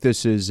I think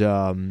this is,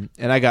 and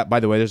I got, by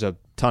the way, there's a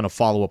ton of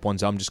follow-up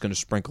ones I'm just going to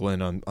sprinkle in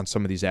on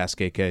some of these Ask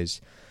AKs.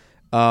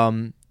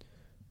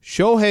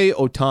 Shohei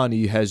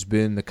Ohtani has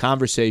been the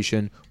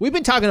conversation. We've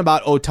been talking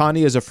about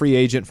Ohtani as a free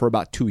agent for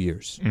about 2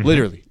 years,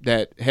 literally.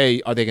 That,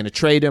 hey, are they going to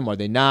trade him? Are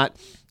they not?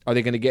 Are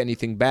they going to get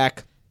anything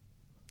back?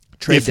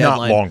 If not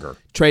longer.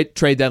 Trade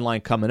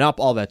deadline coming up,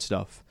 all that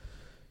stuff.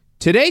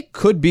 Today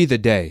could be the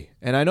day,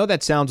 and I know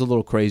that sounds a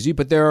little crazy,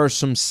 but there are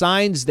some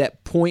signs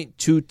that point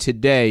to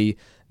today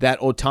that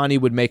Ohtani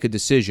would make a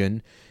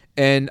decision,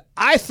 and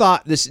I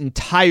thought this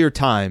entire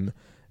time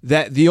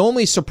that the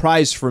only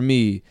surprise for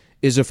me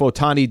is if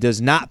Ohtani does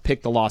not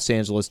pick the Los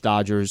Angeles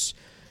Dodgers.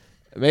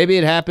 Maybe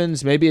it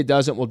happens, maybe it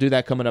doesn't. We'll do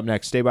that coming up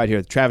next. Stay right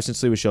here. The Travis and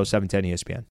Sliwa Show, 710 ESPN.